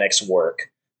mechanics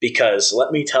work. Because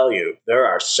let me tell you, there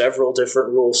are several different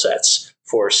rule sets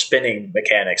for spinning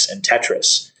mechanics in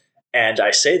Tetris. And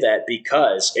I say that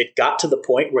because it got to the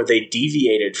point where they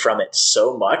deviated from it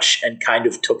so much and kind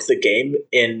of took the game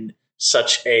in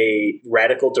such a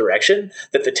radical direction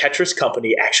that the Tetris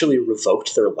company actually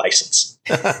revoked their license.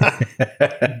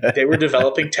 They were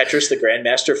developing Tetris the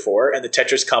Grandmaster 4, and the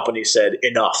Tetris company said,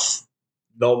 enough,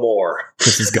 no more.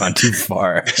 This has gone too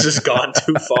far. This has gone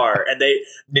too far. And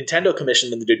Nintendo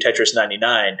commissioned them to do Tetris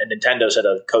 99, and Nintendo's had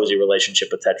a cozy relationship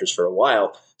with Tetris for a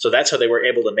while, so that's how they were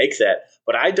able to make that.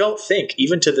 But I don't think,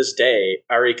 even to this day,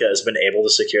 Arika has been able to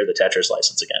secure the Tetris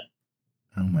license again.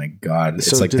 Oh my God. It's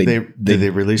so like did they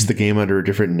release the game under a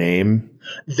different name?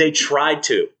 They tried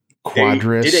to.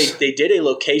 Quadris? They did a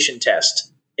location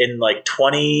test in like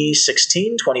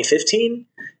 2016, 2015,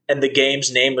 and the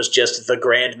game's name was just The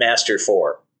Grandmaster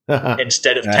 4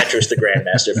 instead of Tetris The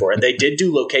Grandmaster 4. And they did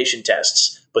do location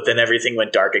tests, but then everything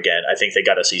went dark again. I think they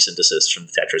got a cease and desist from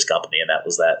the Tetris company, and that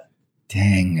was that.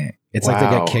 Dang. It's like they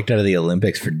got kicked out of the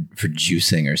Olympics for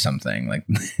juicing or something. Like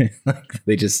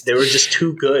they were just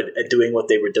too good at doing what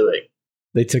they were doing.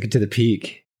 They took it to the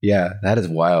peak. Yeah, that is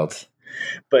wild.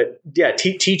 But yeah,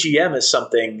 TGM is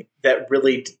something that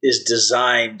really is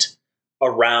designed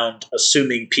around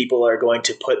assuming people are going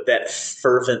to put that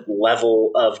fervent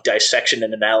level of dissection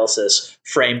and analysis,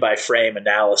 frame by frame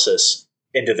analysis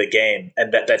into the game,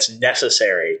 and that's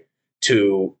necessary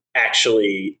to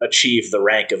actually achieve the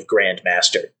rank of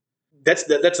Grandmaster. That's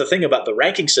the thing about the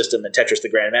ranking system in Tetris the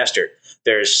Grandmaster.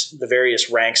 There's the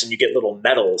various ranks, and you get little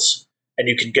medals, and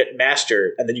you can get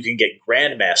Master, and then you can get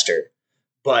Grandmaster.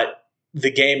 But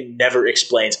the game never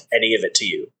explains any of it to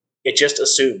you. It just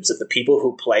assumes that the people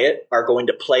who play it are going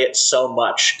to play it so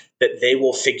much that they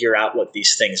will figure out what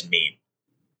these things mean.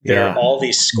 There are all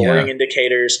these scoring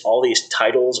indicators, all these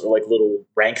titles or like little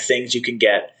rank things you can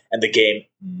get, and the game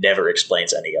never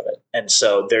explains any of it. And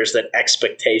so there's that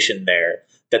expectation there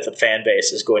that the fan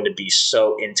base is going to be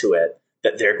so into it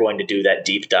that they're going to do that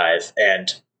deep dive.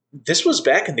 And this was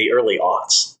back in the early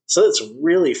aughts. So it's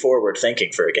really forward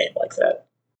thinking for a game like that.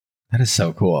 That is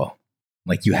so cool.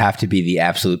 Like, you have to be the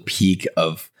absolute peak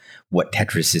of what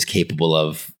Tetris is capable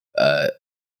of,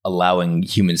 allowing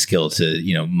human skill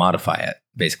to, modify it.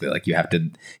 Basically, like, you have to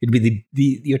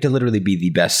literally be the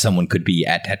best someone could be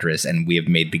at Tetris. And we have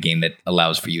made the game that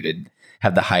allows for you to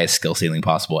have the highest skill ceiling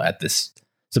possible at this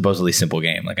supposedly simple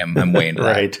game. Like, I'm way into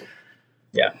that. Right.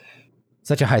 Yeah.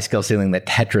 Such a high skill ceiling that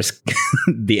Tetris,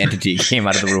 the entity, came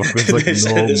out of the room. Was like,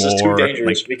 this is too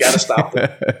dangerous. We got to stop them.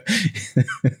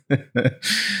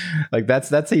 Like,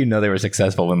 that's how you know they were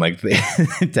successful, when like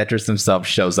Tetris himself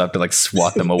shows up to like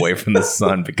swat them away from the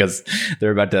sun because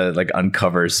they're about to like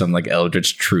uncover some like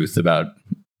eldritch truth about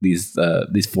these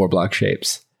 4-block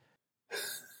shapes.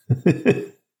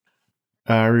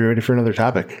 Are we ready for another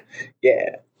topic?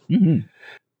 Yeah. Mm-hmm.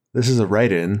 This is a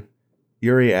write-in.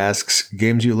 Yuri asks,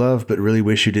 games you love but really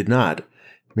wish you did not.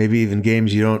 Maybe even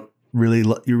games you really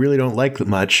don't like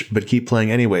much but keep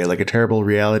playing anyway, like a terrible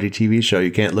reality TV show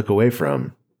you can't look away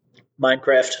from.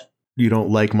 Minecraft. You don't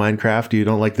like Minecraft? You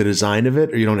don't like the design of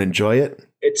it, or you don't enjoy it?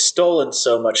 It's stolen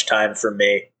so much time from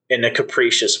me in a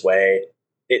capricious way.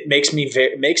 It makes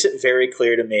it very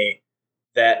clear to me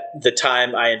that the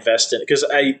time I invest in, because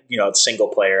it's single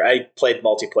player. I played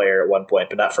multiplayer at one point,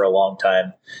 but not for a long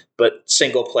time. But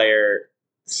single player,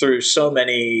 through so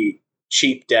many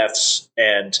cheap deaths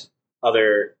and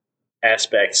other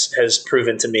aspects, has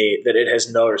proven to me that it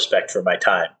has no respect for my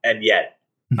time. And yet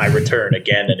I return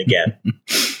again and again.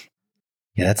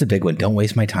 Yeah, that's a big one. Don't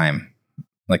waste my time.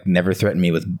 Like, never threaten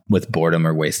me with boredom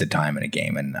or wasted time in a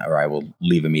game, or I will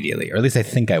leave immediately. Or at least I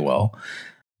think I will.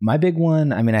 My big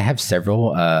one, I mean, I have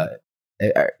several. Are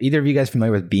either of you guys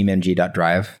familiar with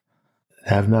BeamNG.drive?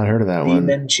 Have not heard of that one.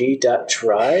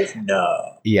 BeamNG.drive?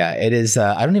 No. Yeah, it is.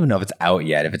 I don't even know if it's out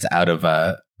yet, if it's out of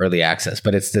early access,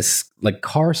 but it's this like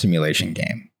car simulation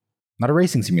game. Not a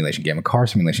racing simulation game, a car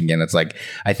simulation game that's like,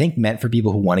 I think, meant for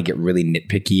people who want to get really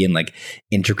nitpicky and like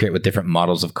intricate with different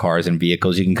models of cars and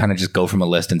vehicles. You can kind of just go from a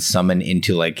list and summon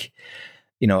into like,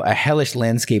 a hellish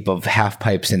landscape of half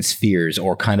pipes and spheres,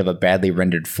 or kind of a badly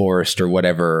rendered forest or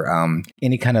whatever.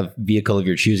 Any kind of vehicle of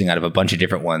your choosing out of a bunch of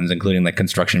different ones, including like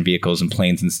construction vehicles and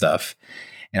planes and stuff.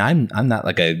 And I'm not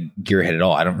like a gearhead at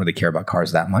all. I don't really care about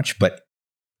cars that much, but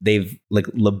they've like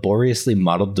laboriously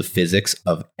modeled the physics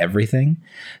of everything.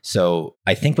 So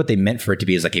I think what they meant for it to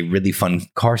be is like a really fun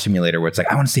car simulator where it's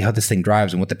like, I want to see how this thing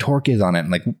drives and what the torque is on it, and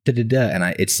like da-da-da. And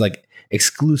it's like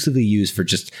exclusively used for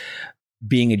just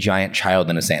being a giant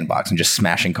child in a sandbox and just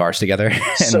smashing cars together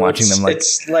and watching them. Like,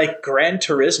 it's like Gran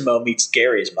Turismo meets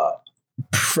Gary's Mod.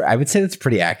 I would say that's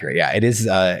pretty accurate. Yeah, it is.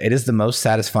 It is the most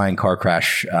satisfying car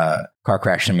crash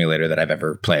simulator that I've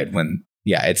ever played.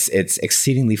 It's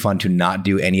exceedingly fun to not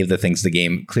do any of the things the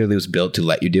game clearly was built to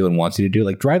let you do and wants you to do,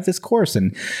 like drive this course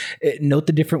and note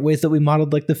the different ways that we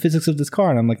modeled like the physics of this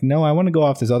car. And I'm like, no, I want to go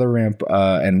off this other ramp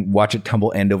and watch it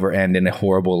tumble end over end in a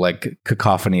horrible like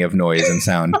cacophony of noise and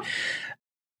sound.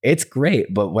 It's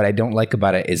great, but what I don't like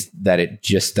about it is that it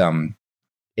just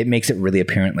it makes it really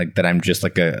apparent like that I'm just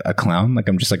like a clown, like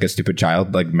I'm just like a stupid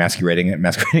child, like masquerading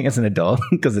as an adult,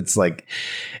 because it's like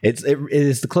it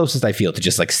is the closest I feel to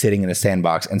just like sitting in a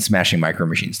sandbox and smashing micro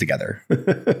machines together.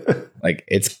 Like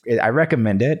I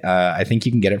recommend it. I think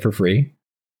you can get it for free.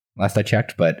 Last I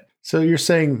checked, but so you're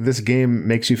saying this game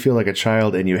makes you feel like a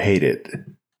child and you hate it?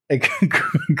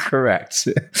 Correct.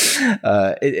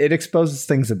 It exposes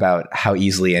things about how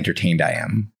easily entertained I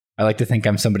am. I like to think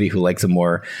I'm somebody who likes a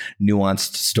more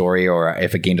nuanced story, or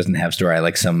if a game doesn't have story, I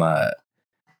like some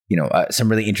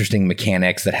really interesting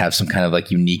mechanics that have some kind of like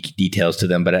unique details to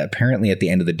them. But apparently at the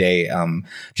end of the day,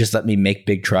 just let me make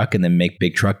Big Truck and then make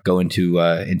Big Truck go into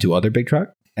other Big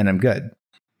Truck, and I'm good.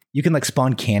 You can like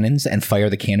spawn cannons and fire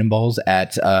the cannonballs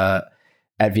at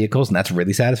vehicles, and that's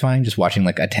really satisfying. Just watching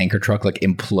like a tanker truck like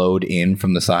implode in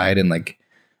from the side and like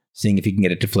seeing if you can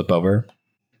get it to flip over.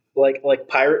 Like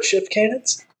pirate ship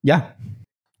cannons? Yeah.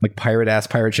 Like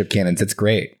pirate ship cannons. It's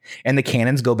great. And the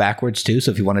cannons go backwards too.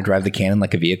 So if you want to drive the cannon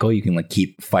like a vehicle, you can like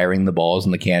keep firing the balls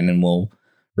and the cannon will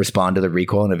respond to the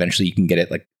recoil, and eventually you can get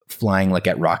it like flying like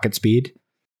at rocket speed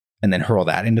and then hurl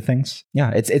that into things.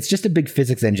 Yeah, it's just a big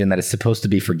physics engine that is supposed to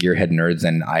be for gearhead nerds,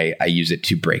 and I use it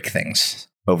to break things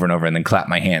over and over and then clap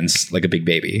my hands like a big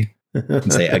baby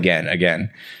and say again.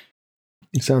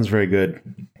 It sounds very good.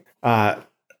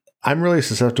 I'm really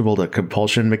susceptible to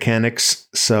compulsion mechanics.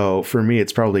 So for me,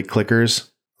 it's probably clickers.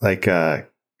 Like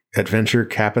Adventure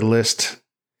Capitalist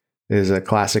is a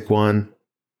classic one.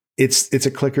 it's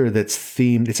a clicker that's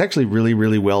themed. It's actually really,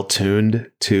 really well tuned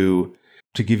to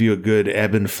give you a good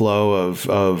ebb and flow of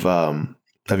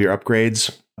your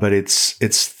upgrades, but it's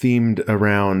themed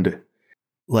around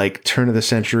like turn of the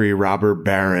century robber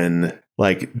baron,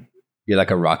 like you're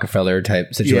like a Rockefeller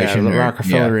type situation. Yeah,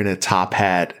 Rockefeller in a top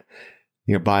hat,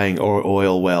 buying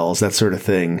oil wells, that sort of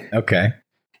thing. Okay.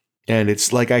 And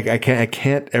it's like I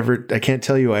can't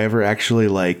tell you I ever actually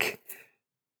like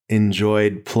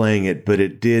enjoyed playing it, but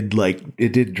it did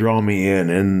draw me in,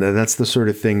 and that's the sort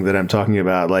of thing that I'm talking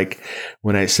about. Like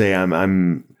when I say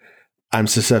I'm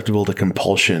susceptible to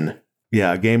compulsion.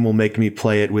 Yeah, a game will make me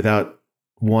play it without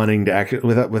wanting to act,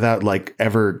 without like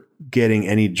ever getting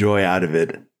any joy out of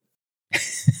it.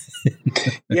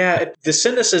 Yeah, the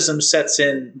cynicism sets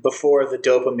in before the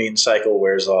dopamine cycle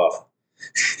wears off.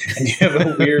 And you have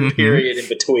a weird period in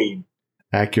between.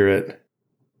 Accurate.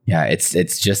 Yeah,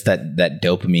 it's just that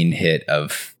dopamine hit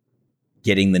of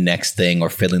getting the next thing or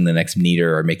filling the next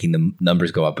meter or making the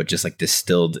numbers go up, but just like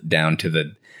distilled down to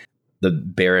the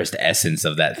barest essence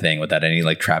of that thing without any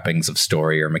like trappings of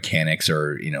story or mechanics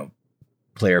or,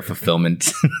 player fulfillment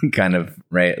kind of,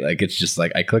 right? Like it's just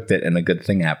like I clicked it and a good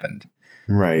thing happened.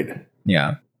 Right.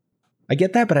 Yeah. I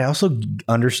get that, but I also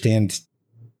understand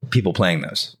people playing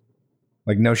those.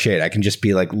 Like no shade. I can just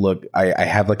be like, look, I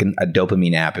have like a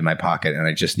dopamine app in my pocket and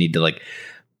I just need to like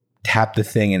tap the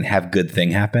thing and have good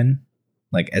thing happen.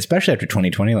 Like, especially after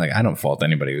 2020, like I don't fault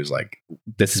anybody who's like,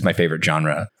 this is my favorite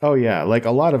genre. Oh yeah. Like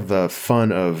a lot of the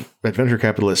fun of venture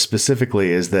capitalists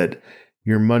specifically is that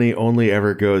your money only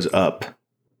ever goes up.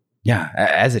 Yeah.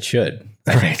 As it should.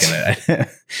 I think.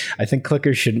 I think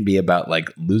clickers shouldn't be about like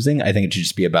losing. I think it should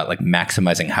just be about like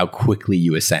maximizing how quickly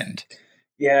you ascend.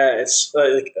 Yeah, it's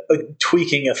like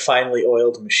tweaking a finely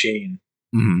oiled machine.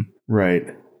 Mm-hmm.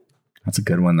 Right. That's a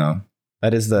good one though.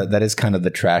 That is kind of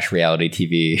the trash reality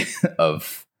TV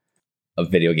of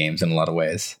video games in a lot of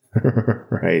ways.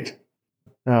 Right.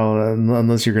 Oh,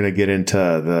 unless you're going to get into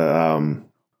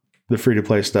the free to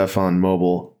play stuff on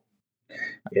mobile.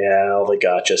 Yeah, all the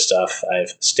gotcha stuff.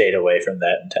 I've stayed away from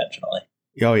that intentionally.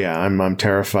 Oh yeah, I'm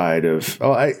terrified of.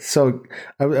 I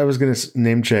was going to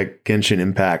name check Genshin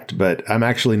Impact, but I'm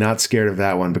actually not scared of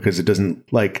that one because it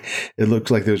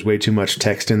looks like there's way too much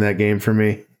text in that game for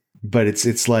me. But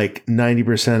it's like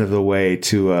 90% of the way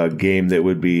to a game that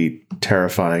would be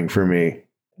terrifying for me.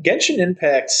 Genshin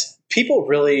Impact, people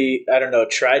really, I don't know,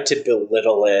 tried to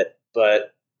belittle it,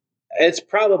 but it's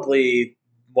probably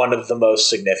one of the most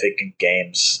significant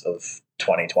games of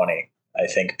 2020. I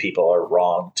think people are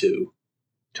wrong to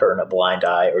turn a blind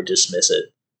eye or dismiss it.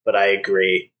 But I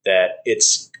agree that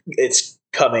it's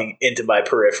coming into my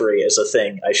periphery as a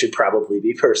thing I should probably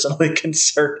be personally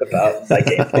concerned about in my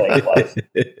gameplay life.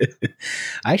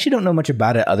 I actually don't know much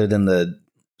about it other than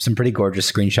some pretty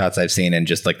gorgeous screenshots I've seen and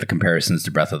just like the comparisons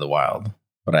to Breath of the Wild.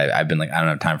 But I've been like, I don't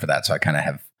have time for that, so I kind of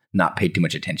have not paid too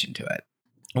much attention to it.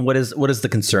 What is the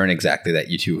concern exactly that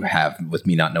you two have with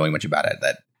me not knowing much about it?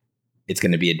 That it's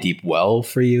going to be a deep well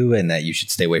for you and that you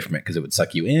should stay away from it because it would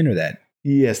suck you in, or that?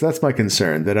 Yes, that's my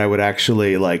concern, that I would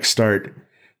actually like start,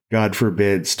 God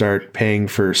forbid, start paying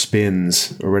for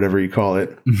spins or whatever you call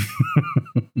it.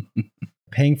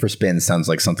 Paying for spins sounds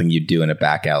like something you'd do in a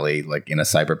back alley, like in a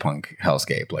cyberpunk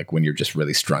hellscape, like when you're just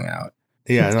really strung out.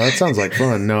 Yeah, no, that sounds like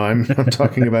fun. No, I'm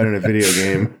talking about in a video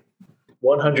game.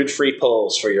 100 free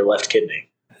pulls for your left kidney.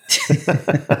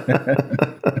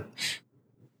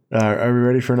 Are we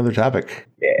ready for another topic?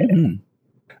 Yeah. Mm-hmm.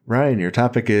 Ryan, your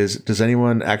topic is, does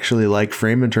anyone actually like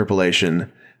frame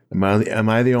interpolation? Am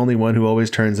I the only one who always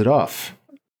turns it off?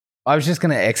 I was just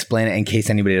going to explain it in case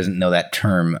anybody doesn't know that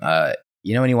term.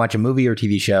 When you watch a movie or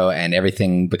TV show and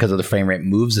everything, because of the frame rate,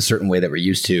 moves a certain way that we're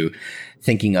used to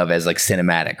thinking of as like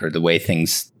cinematic, or the way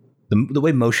things, the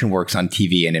way motion works on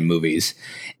TV and in movies.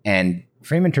 And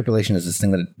frame interpolation is this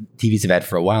thing that TVs have had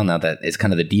for a while now that is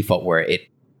kind of the default, where it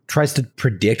tries to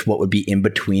predict what would be in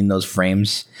between those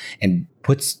frames and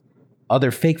puts other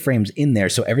fake frames in there,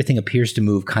 so everything appears to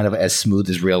move kind of as smooth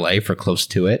as real life or close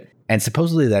to it. And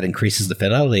supposedly that increases the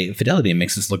fidelity and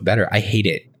makes this look better. I hate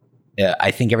it.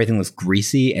 I think everything looks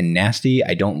greasy and nasty.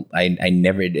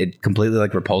 It completely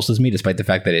like repulses me, despite the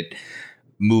fact that it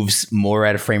moves more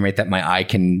at a frame rate that my eye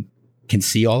can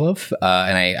see all of.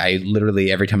 And I literally,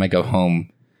 every time I go home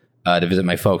to visit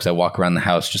my folks, I walk around the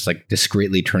house just like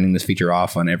discreetly turning this feature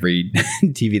off on every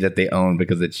TV that they own,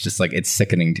 because it's just like, it's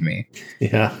sickening to me.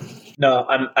 Yeah. No,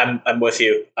 I'm with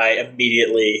you. I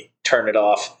immediately turn it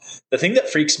off. The thing that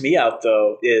freaks me out,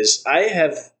 though, is I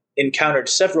have encountered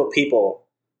several people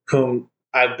whom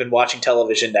I've been watching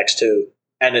television next to,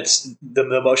 and it's the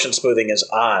motion smoothing is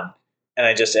on, and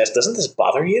I just ask, doesn't this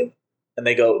bother you? And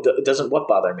they go, doesn't what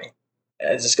bother me?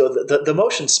 And I just go, the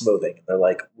motion smoothing. And they're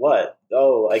like, what?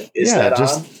 Oh, is that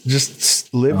on?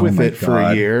 Just live with it for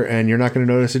a year, and you're not going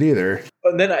to notice it either.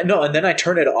 And then I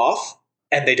turn it off,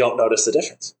 and they don't notice the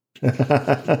difference.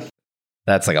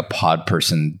 That's like a pod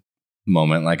person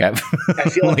moment. Like I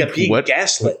feel like I'm being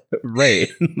gaslit. Right.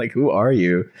 Like, who are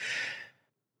you?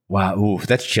 Wow. Ooh,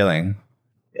 that's chilling.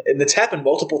 And it's happened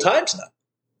multiple times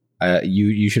now.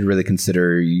 You should really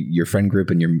consider your friend group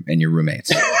and your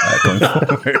roommates going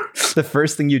forward. The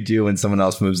first thing you do when someone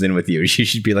else moves in with you, you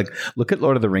should be like, look at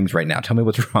Lord of the Rings right now. Tell me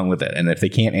what's wrong with it. And if they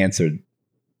can't answer,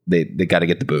 they got to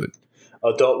get the boot.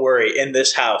 Oh, don't worry. In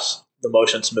this house, the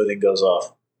motion smoothing goes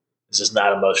off. This is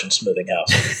not a motion smoothing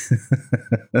house.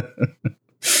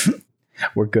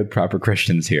 We're good, proper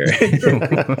Christians here.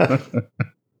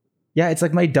 Yeah, it's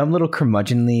like my dumb little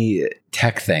curmudgeonly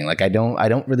tech thing. Like I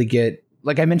don't really get,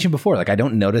 like I mentioned before, like I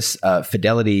don't notice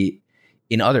fidelity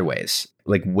in other ways,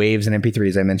 like waves and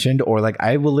MP3s I mentioned, or like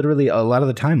I will literally a lot of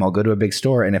the time I'll go to a big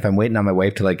store, and if I'm waiting on my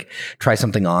wife to like try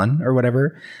something on or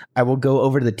whatever, I will go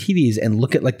over to the TVs and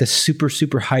look at like the super,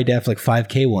 super high def, like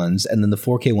 5K ones, and then the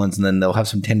 4K ones, and then they'll have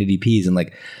some 1080p's. And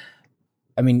like,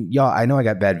 I mean, y'all, I know I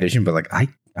got bad vision, but like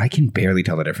I can barely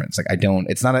tell the difference. Like I don't,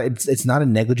 it's not a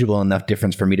negligible enough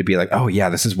difference for me to be like, oh yeah,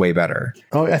 this is way better.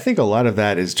 Oh, I think a lot of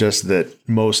that is just that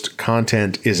most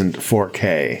content isn't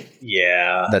 4K.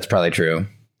 Yeah. That's probably true.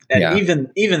 And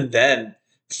even then,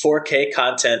 4K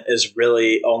content is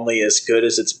really only as good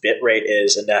as its bit rate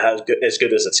is, and as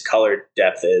good as its color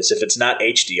depth is. If it's not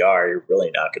HDR, you're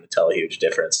really not going to tell a huge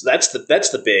difference. That's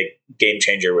the big game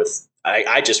changer with,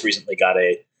 I just recently got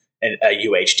a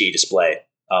UHD display.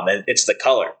 And it's the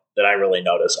color that I really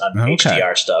notice on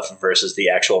HDR stuff versus the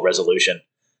actual resolution.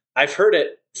 I've heard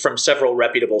it from several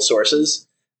reputable sources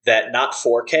that not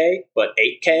 4K, but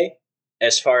 8K,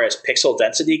 as far as pixel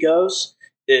density goes,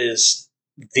 is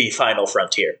the final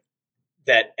frontier.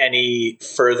 That any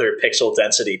further pixel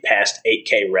density past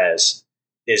 8K res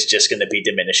is just going to be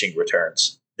diminishing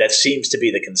returns. That seems to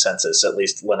be the consensus, at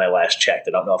least when I last checked.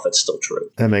 I don't know if that's still true.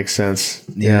 That makes sense.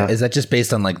 Yeah. Is that just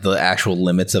based on like the actual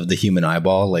limits of the human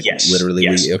eyeball? Like yes. Literally?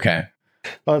 Yes. Okay.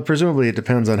 Presumably it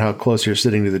depends on how close you're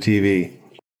sitting to the TV.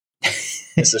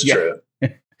 This is true.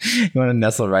 You want to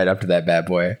nestle right up to that bad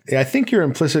boy. Yeah, I think your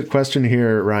implicit question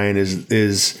here, Ryan,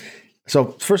 is so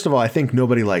first of all, I think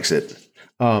nobody likes it.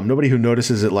 Nobody who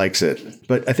notices it likes it.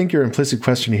 But I think your implicit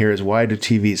question here is, why do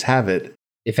TVs have it?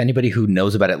 If anybody who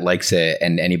knows about it likes it,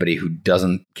 and anybody who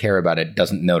doesn't care about it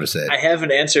doesn't notice it. I have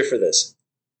an answer for this.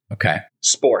 Okay.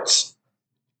 Sports.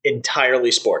 Entirely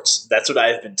sports. That's what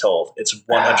I've been told. It's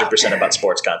 100% about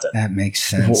sports content. That makes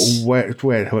sense. Wait,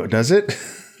 does it?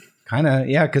 Kind of,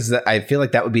 yeah, because I feel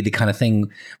like that would be the kind of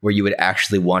thing where you would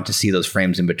actually want to see those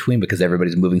frames in between, because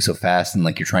everybody's moving so fast and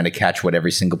like you're trying to catch what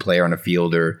every single player on a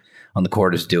field or on the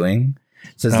court is doing.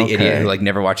 Says the idiot who like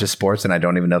never watches sports, and I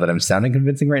don't even know that I'm sounding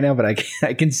convincing right now, but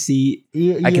I can see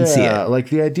I can see it. Like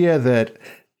the idea that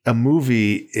a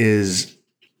movie is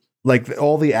like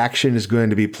all the action is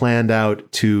going to be planned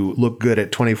out to look good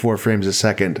at 24 frames a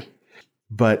second,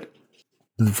 but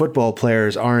the football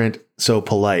players aren't so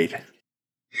polite.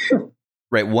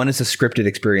 Right. One is a scripted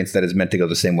experience that is meant to go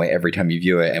the same way every time you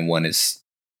view it, and one is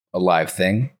a live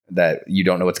thing that you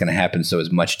don't know what's going to happen. So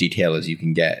as much detail as you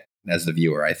can get as the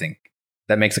viewer, I think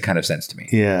that makes a kind of sense to me.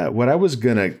 Yeah. What I was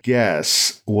going to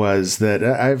guess was that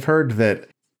I've heard that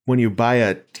when you buy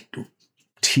a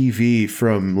TV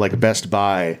from like Best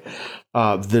Buy,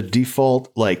 the default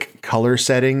like color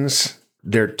settings,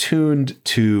 they're tuned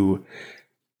to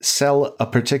sell a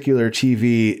particular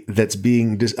TV that's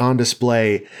being on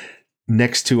display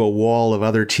next to a wall of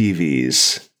other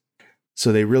TVs.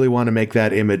 So they really want to make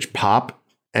that image pop,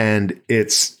 and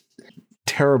it's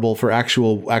terrible for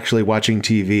actually watching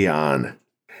TV on.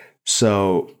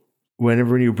 So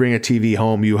whenever you bring a TV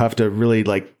home, you have to really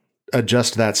like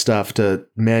adjust that stuff to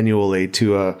manually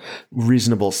to a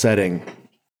reasonable setting.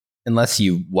 Unless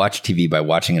you watch TV by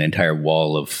watching an entire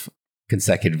wall of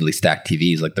consecutively stacked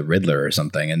TVs like the Riddler or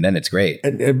something, and then it's great.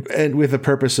 And with the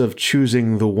purpose of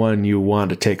choosing the one you want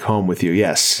to take home with you.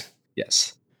 Yes.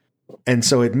 Yes. And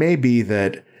so it may be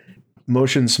that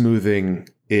motion smoothing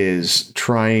is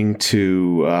trying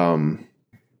to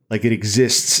like it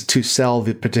exists to sell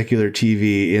the particular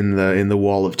TV in the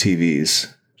wall of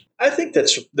TVs. I think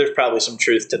there's probably some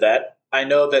truth to that. I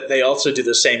know that they also do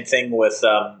the same thing with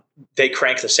they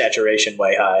crank the saturation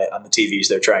way high on the TVs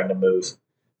they're trying to move.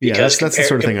 Yeah, that's the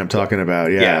sort of thing I'm talking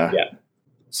about. Yeah.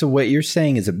 So what you're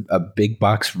saying is a big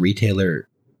box retailer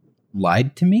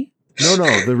lied to me?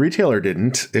 No, the retailer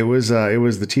didn't. It was the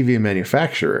TV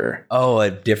manufacturer. Oh,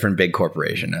 a different big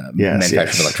corporation, manufacturer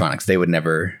of electronics. They would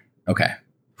never. Okay.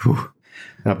 Whew.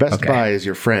 Now, Best Buy is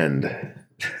your friend.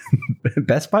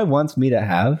 Best Buy wants me to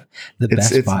have the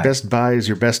Best Buy. Best Buy is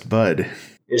your best bud.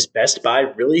 Is Best Buy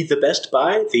really the Best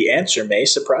Buy? The answer may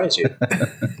surprise you.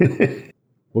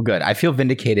 Well, good. I feel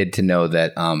vindicated to know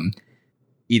that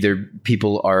either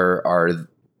people are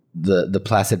the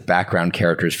placid background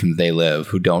characters from They Live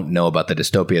who don't know about the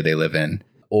dystopia they live in,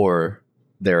 or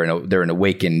they're an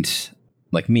awakened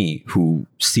like me who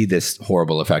see this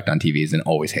horrible effect on TVs and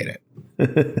always hate it.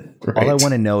 Right. All I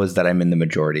want to know is that I'm in the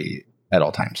majority at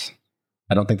all times.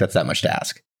 I don't think that's that much to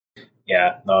ask.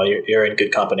 Yeah, no, you're in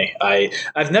good company.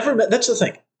 I've never met. That's the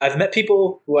thing. I've met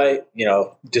people who I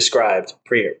described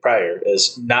prior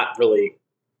as not really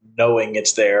knowing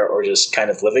it's there or just kind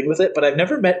of living with it. But I've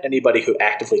never met anybody who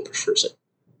actively prefers it.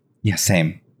 Yeah,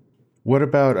 same. What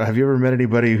about, have you ever met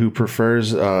anybody who prefers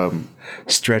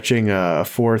stretching a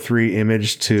 4:3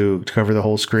 image to cover the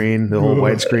whole screen, the whole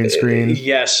widescreen screen?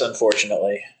 Yes,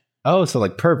 unfortunately. Oh, so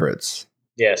like perverts.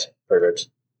 Yes, perverts.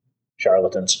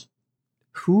 Charlatans.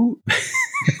 Who?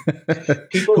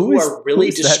 People who are really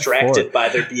distracted by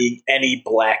there being any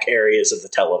black areas of the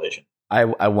television. I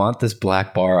want this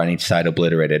black bar on each side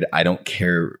obliterated. I don't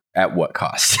care at what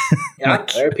cost. Yeah,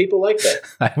 there are people like that.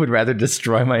 I would rather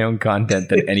destroy my own content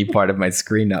than any part of my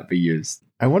screen not be used.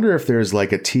 I wonder if there's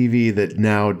like a TV that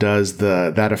now does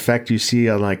that effect you see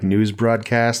on like news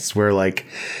broadcasts where like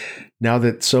now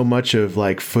that so much of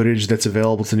like footage that's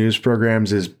available to news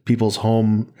programs is people's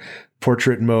home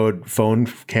portrait mode phone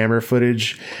camera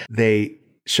footage, they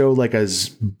show like a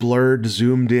blurred,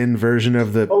 zoomed in version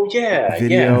of the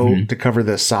video to cover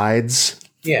the sides.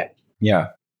 Yeah. Yeah.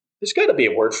 There's got to be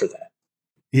a word for that.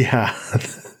 Yeah.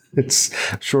 It's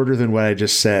shorter than what I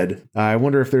just said. I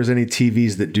wonder if there's any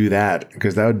TVs that do that,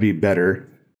 because that would be better.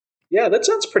 Yeah, that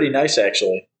sounds pretty nice,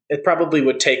 actually. It probably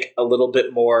would take a little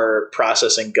bit more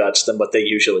processing guts than what they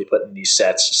usually put in these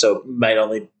sets. So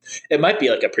it might be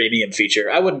like a premium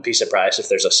feature. I wouldn't be surprised if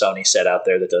there's a Sony set out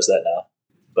there that does that now.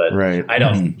 But right. I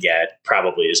don't, it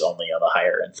probably is only on the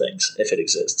higher end things if it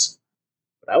exists.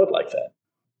 But I would like that.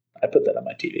 I'd put that on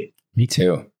my TV. Me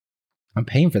too. I'm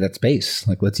paying for that space.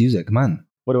 Like, let's use it. Come on.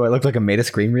 What do I look like? I made a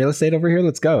screen real estate over here?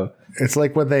 Let's go. It's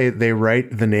like when they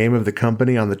write the name of the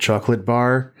company on the chocolate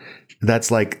bar. That's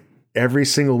like every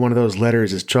single one of those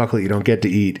letters is chocolate you don't get to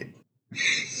eat.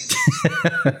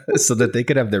 So that they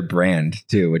could have their brand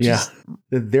too, which is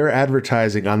they're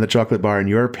advertising on the chocolate bar and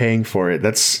you're paying for it.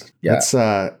 That's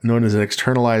known as an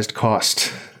externalized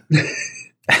cost.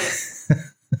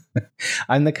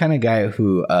 I'm the kind of guy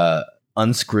who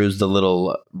unscrews the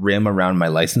little rim around my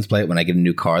license plate when I get a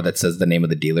new car that says the name of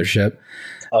the dealership.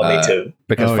 Oh, me too.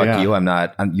 Because you,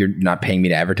 you're not paying me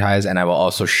to advertise, and I will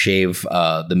also shave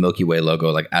the Milky Way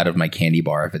logo like out of my candy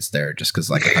bar if it's there, just because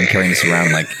like if I'm carrying this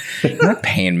around, like you're not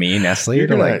paying me, Nestle. You're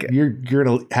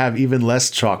gonna have even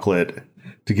less chocolate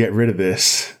to get rid of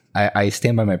this. I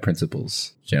stand by my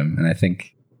principles, Jim, and I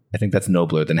think that's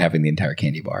nobler than having the entire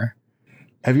candy bar.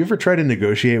 Have you ever tried to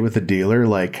negotiate with a dealer?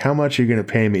 Like, how much are you going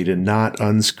to pay me to not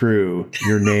unscrew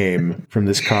your name from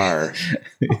this car?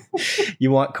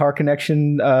 You want Car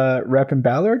Connection rep in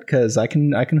Ballard? Because I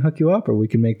can hook you up, or we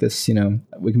can make this,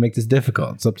 we can make this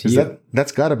difficult. It's up to you.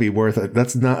 That's got to be worth it.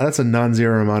 That's a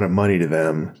non-zero amount of money to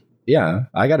them. Yeah,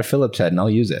 I got a Phillips head and I'll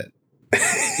use it.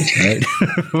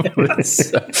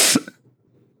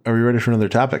 Are we ready for another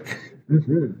topic?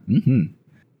 Mm-hmm. Mm-hmm.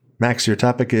 Max, your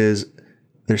topic is: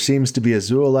 there seems to be a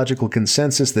zoological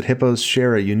consensus that hippos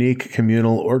share a unique,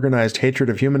 communal, organized hatred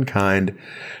of humankind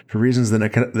for reasons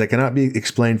that cannot be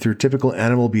explained through typical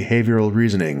animal behavioral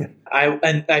reasoning.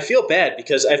 I feel bad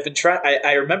because I've been trying.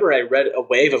 I remember I read a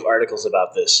wave of articles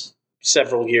about this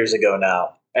several years ago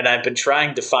now, and I've been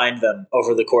trying to find them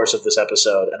over the course of this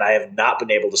episode, and I have not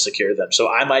been able to secure them.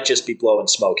 So I might just be blowing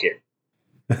smoke here.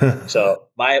 So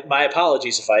my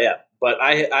apologies if I am. But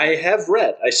I have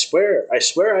read, I swear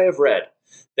I have read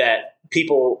that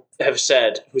people have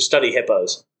said who study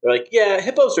hippos. They're like, yeah,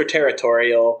 hippos are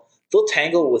territorial. They'll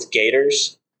tangle with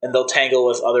gators and they'll tangle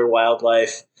with other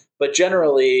wildlife. But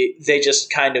generally, they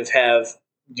just kind of have,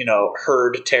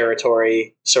 herd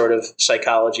territory sort of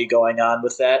psychology going on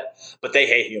with that. But they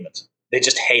hate humans. They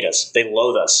just hate us. They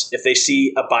loathe us. If they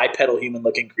see a bipedal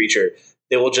human-looking creature,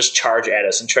 they will just charge at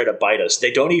us and try to bite us.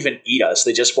 They don't even eat us.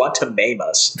 They just want to maim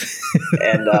us.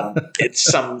 And it's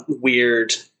some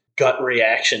weird gut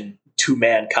reaction to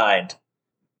mankind.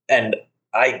 And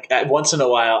I once in a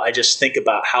while, I just think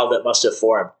about how that must have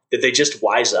formed. Did they just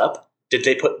wise up? Did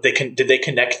they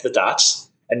connect the dots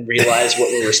and realize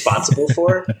what we're responsible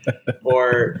for?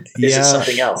 Or is it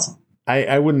something else?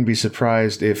 I wouldn't be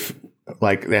surprised if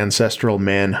like the ancestral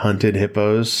man hunted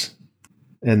hippos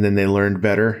and then they learned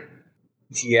better.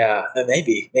 Yeah,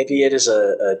 maybe it is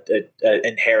a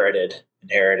inherited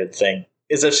thing.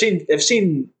 Is I've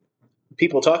seen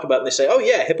people talk about it and they say, oh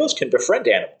yeah, hippos can befriend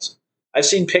animals. I've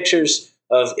seen pictures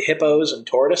of hippos and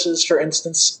tortoises, for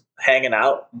instance, hanging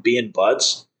out, being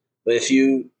buds. But if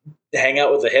you hang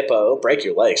out with a hippo, it'll break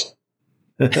your legs.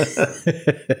 And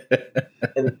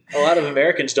a lot of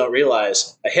Americans don't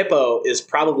realize a hippo is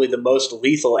probably the most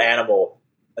lethal animal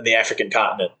in the African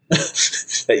continent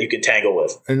that you can tangle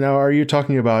with. And now, are you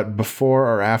talking about before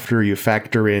or after you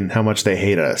factor in how much they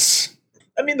hate us?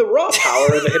 I mean, the raw power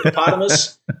of a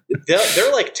hippopotamus,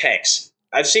 they're like tanks.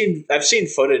 I've seen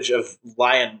footage of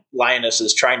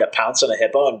lionesses trying to pounce on a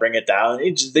hippo and bring it down.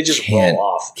 They just roll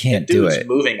off. Can't do it.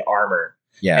 Moving armor.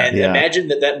 Yeah. And imagine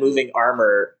that moving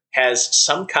armor has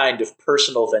some kind of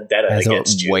personal vendetta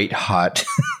against you. White hot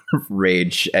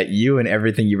rage at you and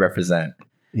everything you represent.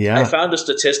 Yeah. I found a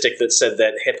statistic that said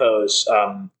that hippos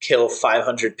kill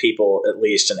 500 people at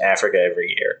least in Africa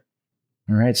every year.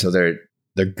 All right, so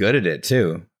they're good at it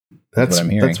too. That's what I'm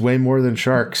hearing. That's way more than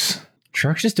sharks.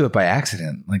 Sharks just do it by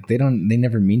accident. Like they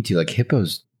never mean to. Like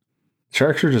hippos.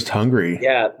 Sharks are just hungry.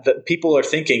 Yeah, people are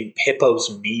thinking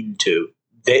hippos mean to.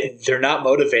 They're not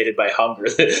motivated by hunger.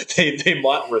 They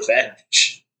want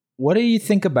revenge. What do you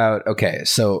think about? Okay,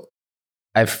 so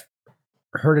I've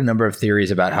heard a number of theories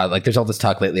about how there's all this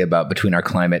talk lately about between our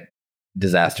climate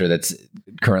disaster that's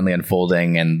currently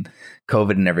unfolding and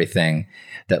COVID and everything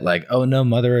that oh no,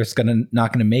 Mother Earth's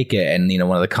not gonna make it. And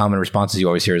one of the common responses you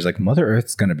always hear is Mother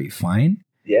Earth's gonna be fine.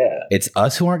 Yeah. It's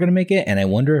us who aren't gonna make it. And I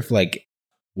wonder if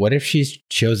what if she's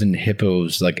chosen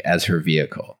hippos as her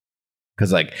vehicle?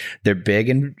 Because they're big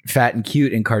and fat and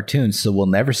cute in cartoons, so we'll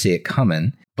never see it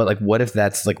coming. But what if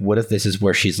that's what if this is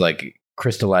where she's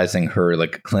crystallizing her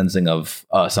cleansing of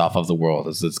us off of the world?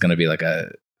 It's going to be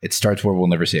it starts where we'll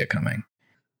never see it coming.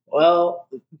 Well,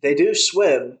 they do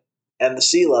swim, and the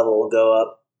sea level will go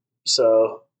up,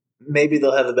 so maybe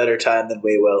they'll have a better time than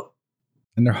we will.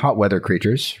 And they're hot weather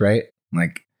creatures, right?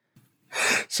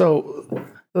 So,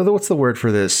 what's the word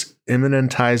for this?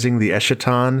 Immanentizing the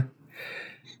eschaton.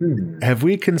 Have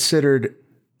we considered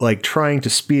trying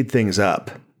to speed things up?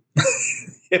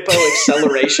 Hippo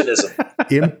accelerationism.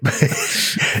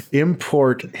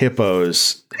 Import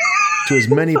hippos to as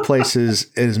many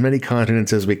places, as many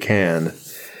continents as we can,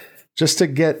 just to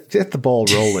get the ball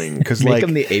rolling. Because make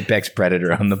them the apex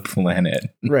predator on the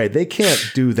planet. Right. They can't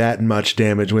do that much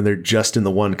damage when they're just in the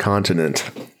one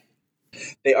continent.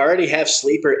 They already have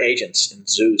sleeper agents in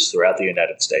zoos throughout the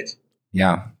United States.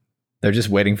 Yeah. They're just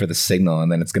waiting for the signal,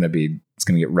 and then it's going to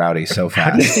get rowdy so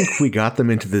fast. How do you think we got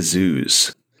them into the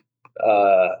zoos?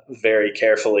 Very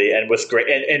carefully and with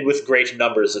great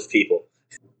numbers of people.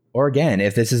 Or again,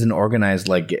 if this is an organized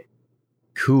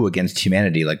coup against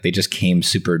humanity, they just came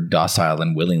super docile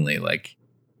and willingly,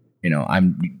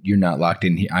 you're not locked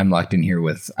in here. I'm locked in here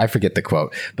with, I forget the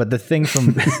quote, but the thing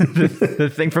from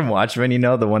the thing from Watchmen,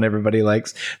 the one everybody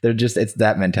likes. It's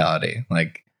that mentality.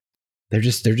 They're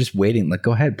just waiting.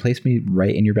 Go ahead, place me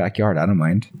right in your backyard. I don't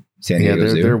mind. San Diego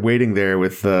Zoo. They're waiting there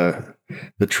with the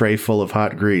tray full of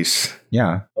hot grease.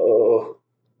 Yeah. Oh.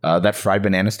 That fried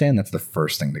banana stand. That's the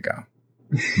first thing to go.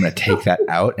 I'm gonna take that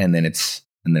out, and then it's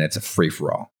a free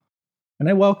for all. And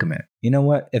I welcome it. You know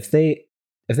what? If they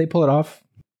pull it off,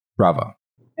 bravo.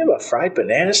 They have a fried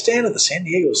banana stand at the San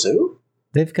Diego Zoo?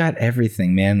 They've got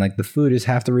everything, man. The food is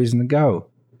half the reason to go.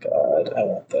 God, I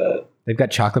want that. They've got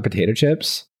chocolate potato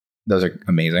chips. Those are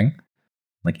amazing.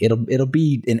 It'll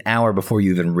be an hour before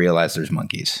you even realize there's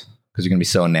monkeys because you're gonna be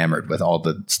so enamored with all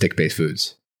the stick-based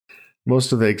foods.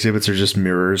 Most of the exhibits are just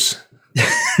mirrors.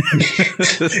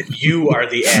 You are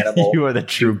the animal. You are the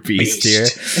true beast here.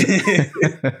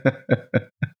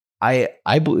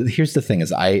 Here's the thing: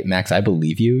 Max, I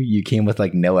believe you. You came with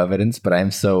no evidence, but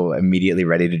I'm so immediately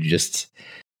ready to just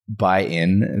buy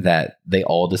in that they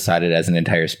all decided as an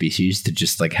entire species to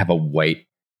just have a white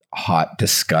hot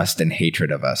disgust and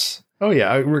hatred of us. Oh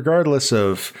yeah, regardless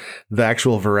of the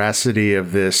actual veracity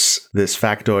of this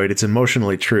factoid, it's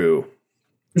emotionally true.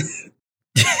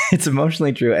 It's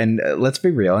emotionally true, and let's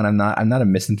be real. And I'm not a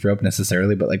misanthrope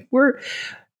necessarily, but we're,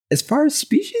 as far as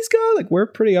species go, we're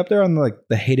pretty up there on the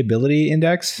hateability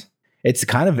index. It's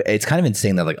kind of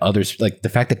insane that others, the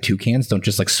fact that toucans don't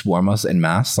just swarm us en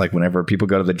masse whenever people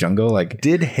go to the jungle.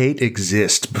 Did hate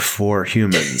exist before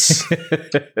humans?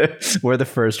 We're the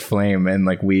first flame, and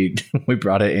we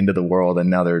brought it into the world, and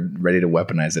now they're ready to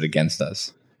weaponize it against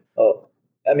us. Oh,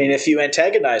 I mean, if you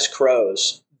antagonize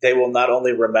crows, they will not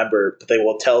only remember, but they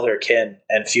will tell their kin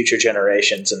and future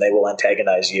generations, and they will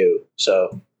antagonize you.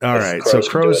 So, all right. So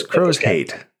crows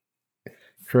hate.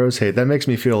 Crows hate. That makes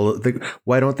me feel.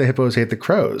 Why don't the hippos hate the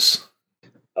crows?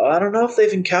 Well, I don't know if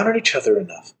they've encountered each other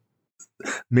enough.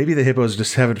 Maybe the hippos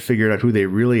just haven't figured out who they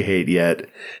really hate yet.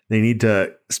 They need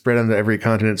to spread onto every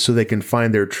continent so they can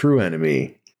find their true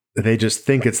enemy. They just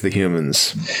think it's the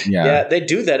humans. Yeah, they'd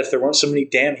do that if there weren't so many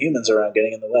damn humans around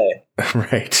getting in the way.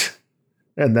 Right.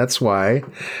 And that's why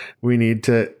we need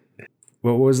to...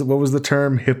 What was the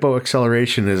term? Hippo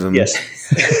accelerationism. Yes.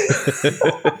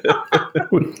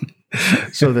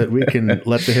 So that we can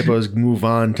let the hippos move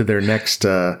on to their next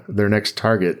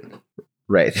target.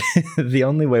 Right. The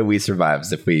only way we survive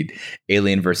is if we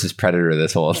alien versus predator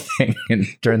this whole thing and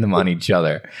turn them on each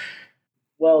other.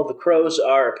 Well, the crows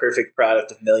are a perfect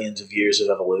product of millions of years of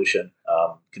evolution,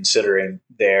 considering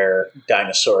their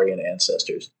dinosaurian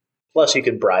ancestors. Plus, you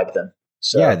can bribe them.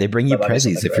 So yeah, they bring you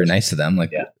prezzies if you're nice to them.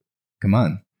 Like, come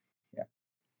on. Yeah.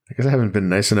 I guess I haven't been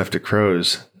nice enough to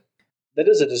crows. That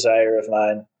is a desire of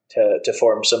mine, to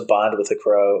form some bond with a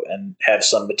crow and have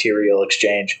some material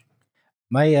exchange.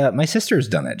 My sister's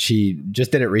done it. She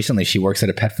just did it recently. She works at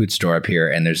a pet food store up here,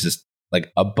 and there's this like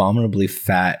abominably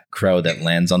fat crow that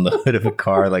lands on the hood of a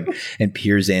car, like, and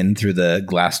peers in through the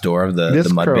glass door of the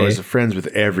mud crow bay. Is friends with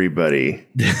everybody.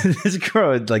 This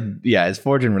crow, like, is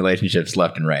forging relationships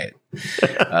left and right.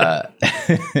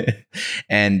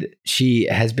 And she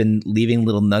has been leaving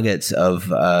little nuggets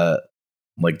of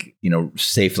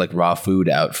safe, like, raw food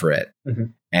out for it. Mm-hmm.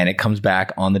 And it comes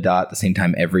back on the dot at the same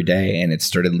time every day. And it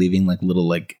started leaving like little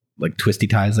like twisty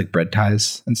ties, like bread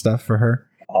ties and stuff for her.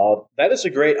 Oh, that is a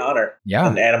great honor. Yeah.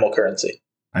 In animal currency.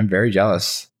 I'm very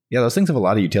jealous. Yeah, those things have a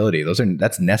lot of utility.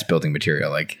 That's nest building material.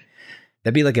 Like,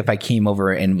 that'd be like if I came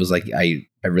over and was like, I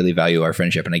really value our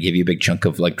friendship, and I gave you a big chunk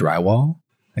of like drywall.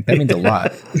 Like, that means a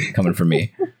lot coming from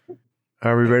me.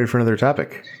 Are we ready for another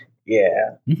topic?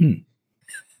 Yeah. Mm-hmm.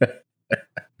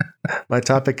 My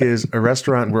topic is a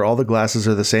restaurant where all the glasses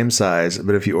are the same size,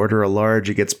 but if you order a large,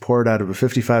 it gets poured out of a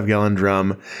 55-gallon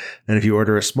drum, and if you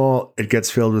order a small, it gets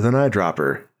filled with an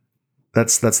eyedropper.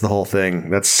 That's the whole thing.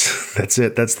 That's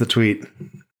it. That's the tweet.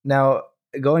 Now,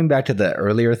 going back to the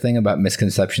earlier thing about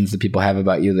misconceptions that people have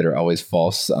about you that are always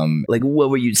false, like, what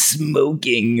were you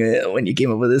smoking when you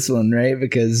came up with this one, right?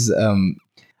 Because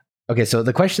okay, so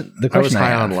the question I was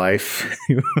high on life.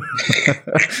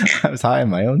 I was high on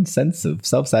my own sense of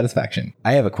self-satisfaction.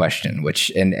 I have a question,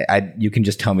 you can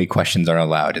just tell me questions aren't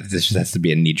allowed. This just has to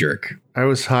be a knee jerk. I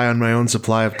was high on my own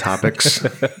supply of topics.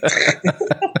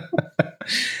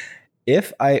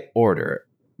 If I order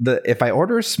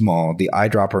small, the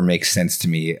eyedropper makes sense to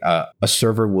me. A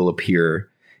server will appear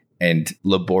and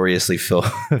laboriously fill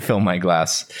my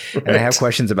glass, right. And I have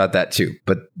questions about that too.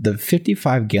 But the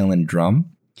 55-gallon drum.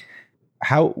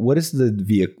 What's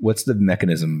the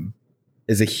mechanism?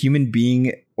 Is a human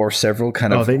being or several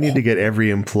kind of... Oh, they need to get every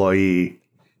employee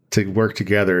to work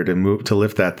together to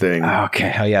lift that thing. Okay,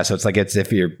 hell yeah! So it's like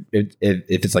if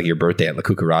it's like your birthday at La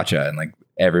Cucaracha and like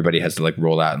everybody has to like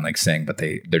roll out and like sing, but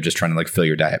they're just trying to like fill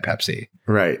your Diet Pepsi.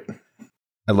 Right.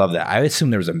 I love that. I assume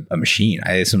there was a machine.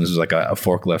 I assume this was like a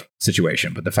forklift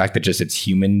situation, but the fact that just it's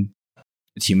human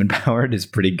powered is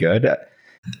pretty good.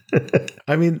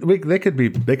 I mean, they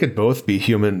could both be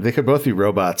human. They could both be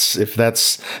robots if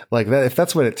that's like that. If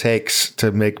that's what it takes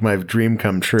to make my dream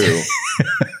come true,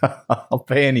 I'll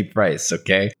pay any price.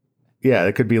 Okay. Yeah,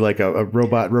 it could be like a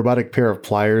robotic pair of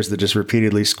pliers that just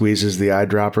repeatedly squeezes the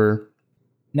eyedropper.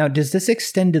 Now, does this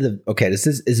extend to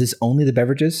is this only the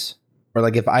beverages, or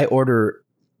like if I order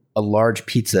a large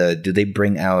pizza, do they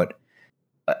bring out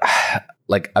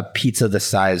like a pizza the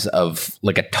size of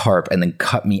like a tarp and then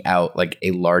cut me out like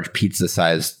a large pizza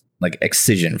size like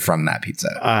excision from that pizza?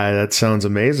 That sounds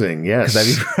amazing. Yes.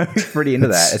 Because I'd be pretty into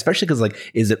that, especially because like,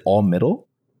 is it all middle?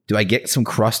 Do I get some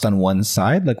crust on one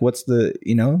side? Like, what's the,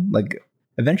 like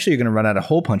eventually you're going to run out of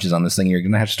hole punches on this thing. You're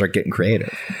going to have to start getting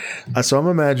creative. So I'm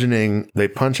imagining they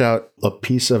punch out a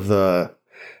piece of the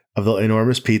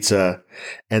enormous pizza,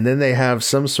 and then they have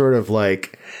some sort of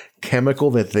like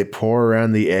chemical that they pour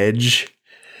around the edge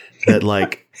that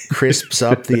like crisps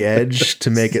up the edge to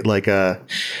make it like a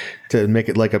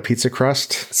pizza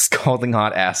crust. Scalding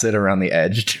hot acid around the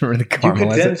edge to really caramelize You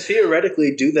could then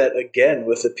theoretically do that again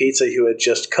with the pizza you had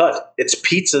just cut. It's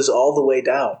pizzas all the way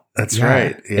down. That's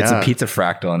right. Yeah. It's a pizza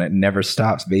fractal and it never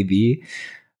stops, baby.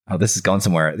 Oh, this is going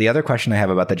somewhere. The other question I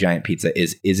have about the giant pizza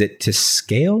is it to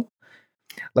scale?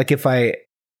 Like if I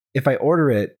order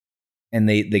it and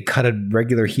they cut a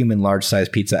regular human large size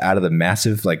pizza out of the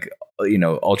massive like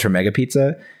ultra mega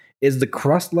pizza, is the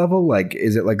crust level like,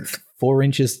 is it like 4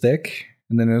 inches thick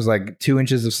and then there's like 2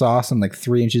 inches of sauce and like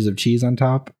 3 inches of cheese on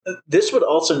top? This would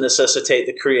also necessitate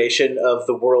the creation of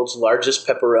the world's largest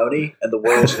pepperoni and the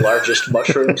world's largest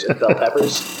mushrooms and bell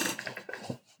peppers.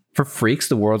 For freaks,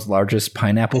 the world's largest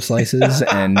pineapple slices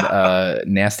and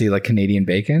nasty like Canadian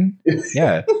bacon.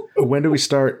 Yeah. When do we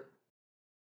start?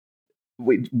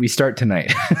 We start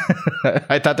tonight.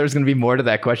 I thought there was going to be more to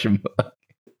that question.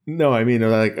 No, I mean,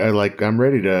 I'm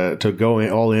ready to go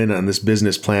all in on this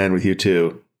business plan with you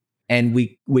too. And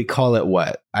we call it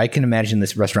what? I can imagine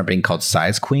this restaurant being called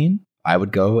Size Queen. I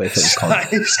would go if it was called.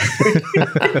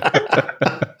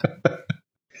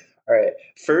 All right.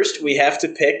 First, we have to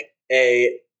pick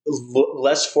a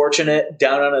less fortunate,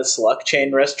 down on its luck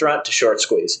chain restaurant to short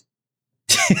squeeze.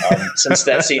 Since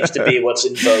that seems to be what's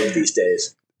in vogue these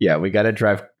days. Yeah, we got to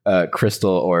drive Crystal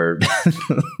or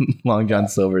Long John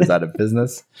Silver's out of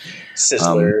business.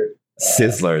 Sizzler.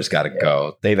 Sizzler's got to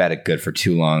go. They've had it good for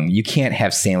too long. You can't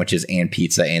have sandwiches and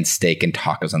pizza and steak and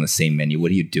tacos on the same menu.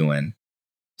 What are you doing?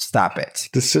 Stop it.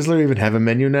 Does Sizzler even have a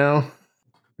menu now?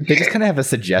 They just kind of have a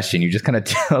suggestion. You just kind of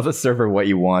tell the server what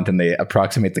you want, and they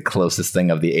approximate the closest thing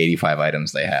of the 85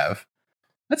 items they have.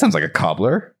 That sounds like a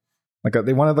cobbler.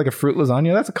 They wanted like a fruit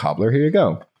lasagna. That's a cobbler. Here you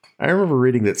go. I remember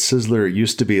reading that Sizzler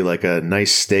used to be like a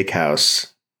nice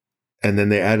steakhouse, and then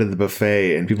they added the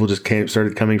buffet, and people just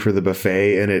started coming for the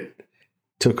buffet, and it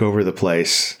took over the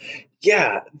place.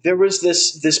 Yeah, there was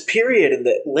this period in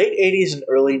the late 80s and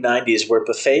early 90s where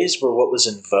buffets were what was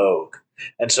in vogue.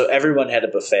 And so everyone had a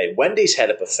buffet. Wendy's had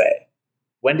a buffet.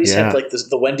 Wendy's had like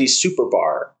the Wendy's Super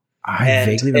Bar. I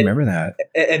vaguely remember that.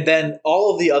 And then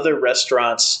all of the other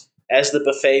restaurants, as the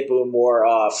buffet boom wore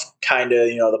off, kind of,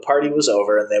 the party was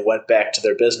over and they went back to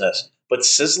their business. But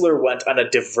Sizzler went on a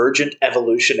divergent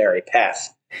evolutionary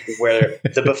path where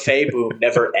the buffet boom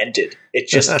never ended. It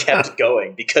just kept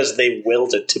going because they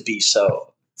willed it to be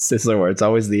so. Sizzler, where it's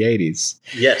always the 80s.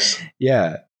 Yes.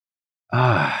 Yeah.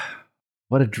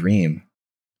 What a dream.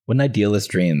 What an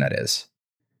idealist dream that is.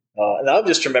 And I'm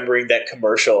just remembering that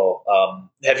commercial.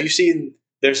 Have you seen,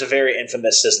 there's a very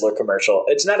infamous Sizzler commercial.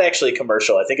 It's not actually a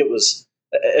commercial. I think it was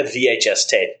a VHS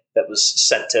tape that was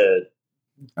sent to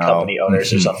company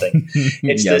owners or something.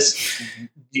 It's this,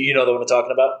 do you know the one I'm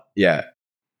talking about? Yeah.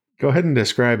 Go ahead and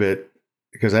describe it,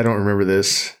 because I don't remember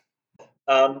this.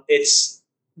 It's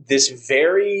this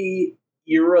very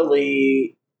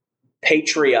eerily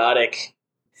patriotic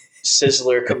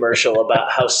Sizzler commercial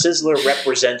about how Sizzler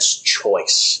represents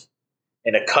choice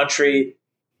in a country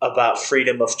about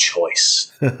freedom of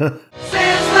choice. Sizzler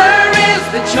is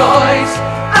the choice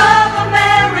of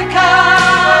America.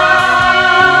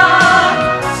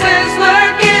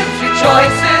 Sizzler gives you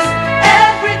choices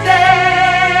every day.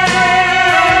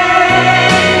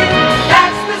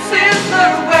 That's the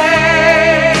Sizzler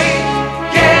way.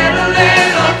 Get a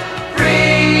little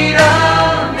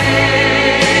freedom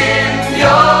in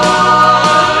your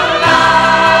life.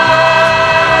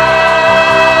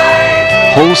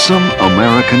 Wholesome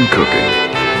American cooking.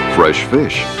 Fresh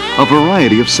fish, a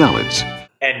variety of salads.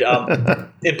 And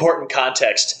important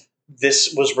context,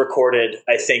 this was recorded,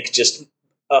 I think, just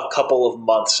a couple of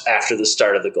months after the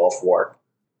start of the Gulf War.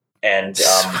 And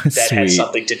that had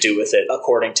something to do with it,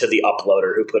 according to the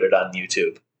uploader who put it on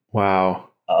YouTube. Wow.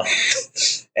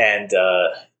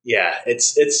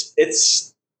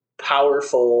 It's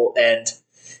powerful, and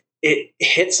it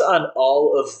hits on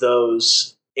all of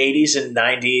those 80s and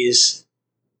 90s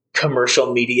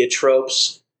commercial media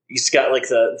tropes. He's got like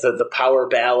the power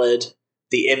ballad,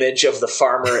 the image of the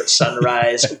farmer at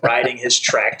sunrise riding his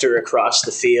tractor across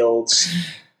the fields,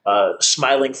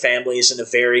 smiling families in a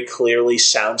very clearly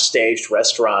sound-staged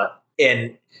restaurant.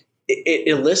 And it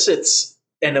elicits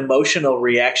an emotional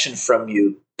reaction from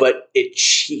you, but it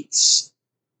cheats.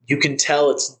 You can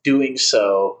tell it's doing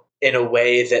so in a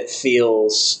way that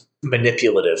feels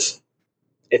manipulative.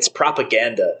 It's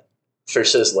propaganda for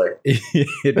Sizzler.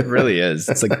 It really is.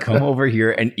 It's like, come over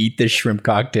here and eat this shrimp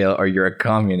cocktail or you're a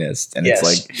communist. And yes,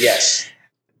 it's like, yes.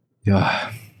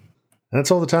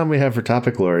 That's all the time we have for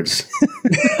Topic Lords.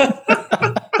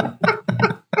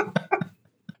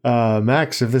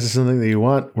 Max, if this is something that you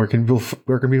want, where can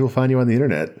people find you on the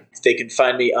internet? They can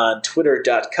find me on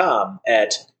twitter.com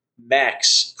at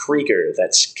Max Krieger.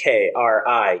 That's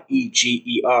KRIEGER.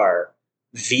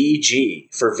 VG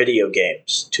for video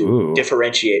games to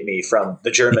differentiate me from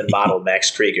the German model Max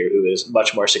Krieger, who is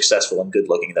much more successful and good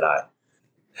looking than I.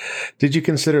 Did you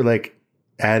consider like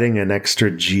adding an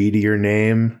extra G to your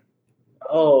name?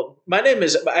 Oh, my name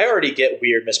is, I already get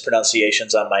weird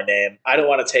mispronunciations on my name. I don't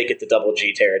want to take it to double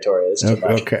G territory. It's too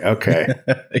much. Okay.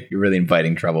 You're really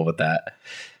inviting trouble with that.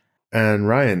 And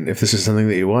Ryan, if this is something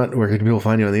that you want, where can people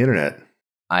find you on the internet?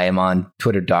 I am on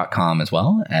twitter.com as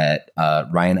well at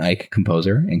Ryan Ike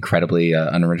Composer, incredibly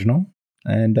unoriginal.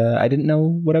 And I didn't know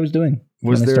what I was doing.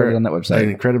 Was when I there started on that website. an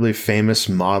incredibly famous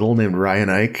model named Ryan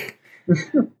Ike?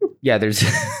 Yeah, there's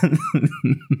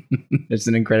there's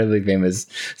an incredibly famous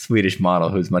Swedish model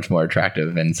who's much more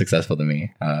attractive and successful than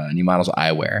me. And he models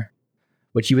eyewear,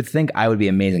 which you would think I would be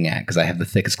amazing at because I have the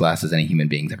thickest glasses any human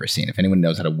being's ever seen. If anyone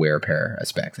knows how to wear a pair of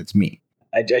specs, it's me.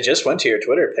 I just went to your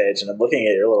Twitter page and I'm looking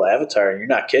at your little avatar, and you're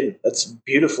not kidding. That's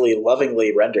beautifully,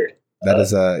 lovingly rendered. That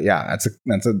is that's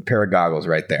a pair of goggles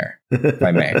right there, if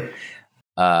I may.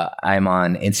 I'm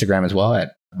on Instagram as well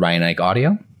at Ryan Ike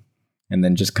Audio. And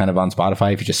then just kind of on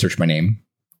Spotify, if you just search my name,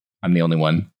 I'm the only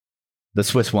one. The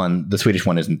Swedish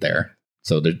one isn't there.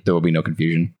 So there will be no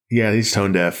confusion. Yeah, he's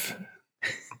tone deaf.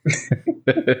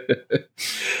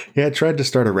 Yeah, I tried to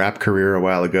start a rap career a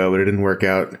while ago, but it didn't work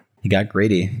out. You got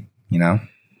Grady,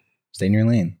 stay in your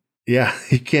lane. Yeah,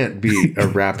 you can't be a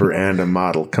rapper and a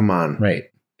model. Come on. Right.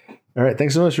 All right.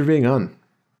 Thanks so much for being on.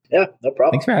 Yeah, no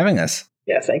problem. Thanks for having us.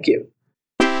 Yeah, thank you.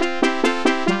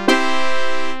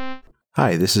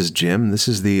 Hi, this is Jim. This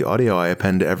is the audio I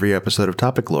append to every episode of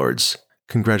Topic Lords.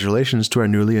 Congratulations to our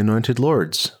newly anointed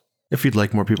lords. If you'd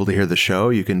like more people to hear the show,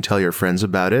 you can tell your friends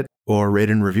about it, or rate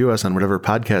and review us on whatever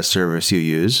podcast service you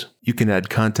use. You can add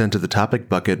content to the Topic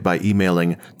Bucket by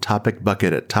emailing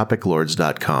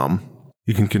topicbucket@topiclords.com.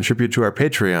 You can contribute to our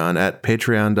Patreon at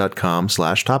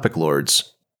patreon.com/topiclords.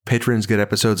 Patrons get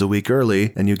episodes a week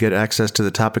early, and you get access to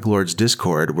the Topic Lords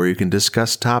Discord, where you can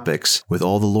discuss topics with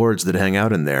all the lords that hang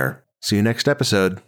out in there. See you next episode.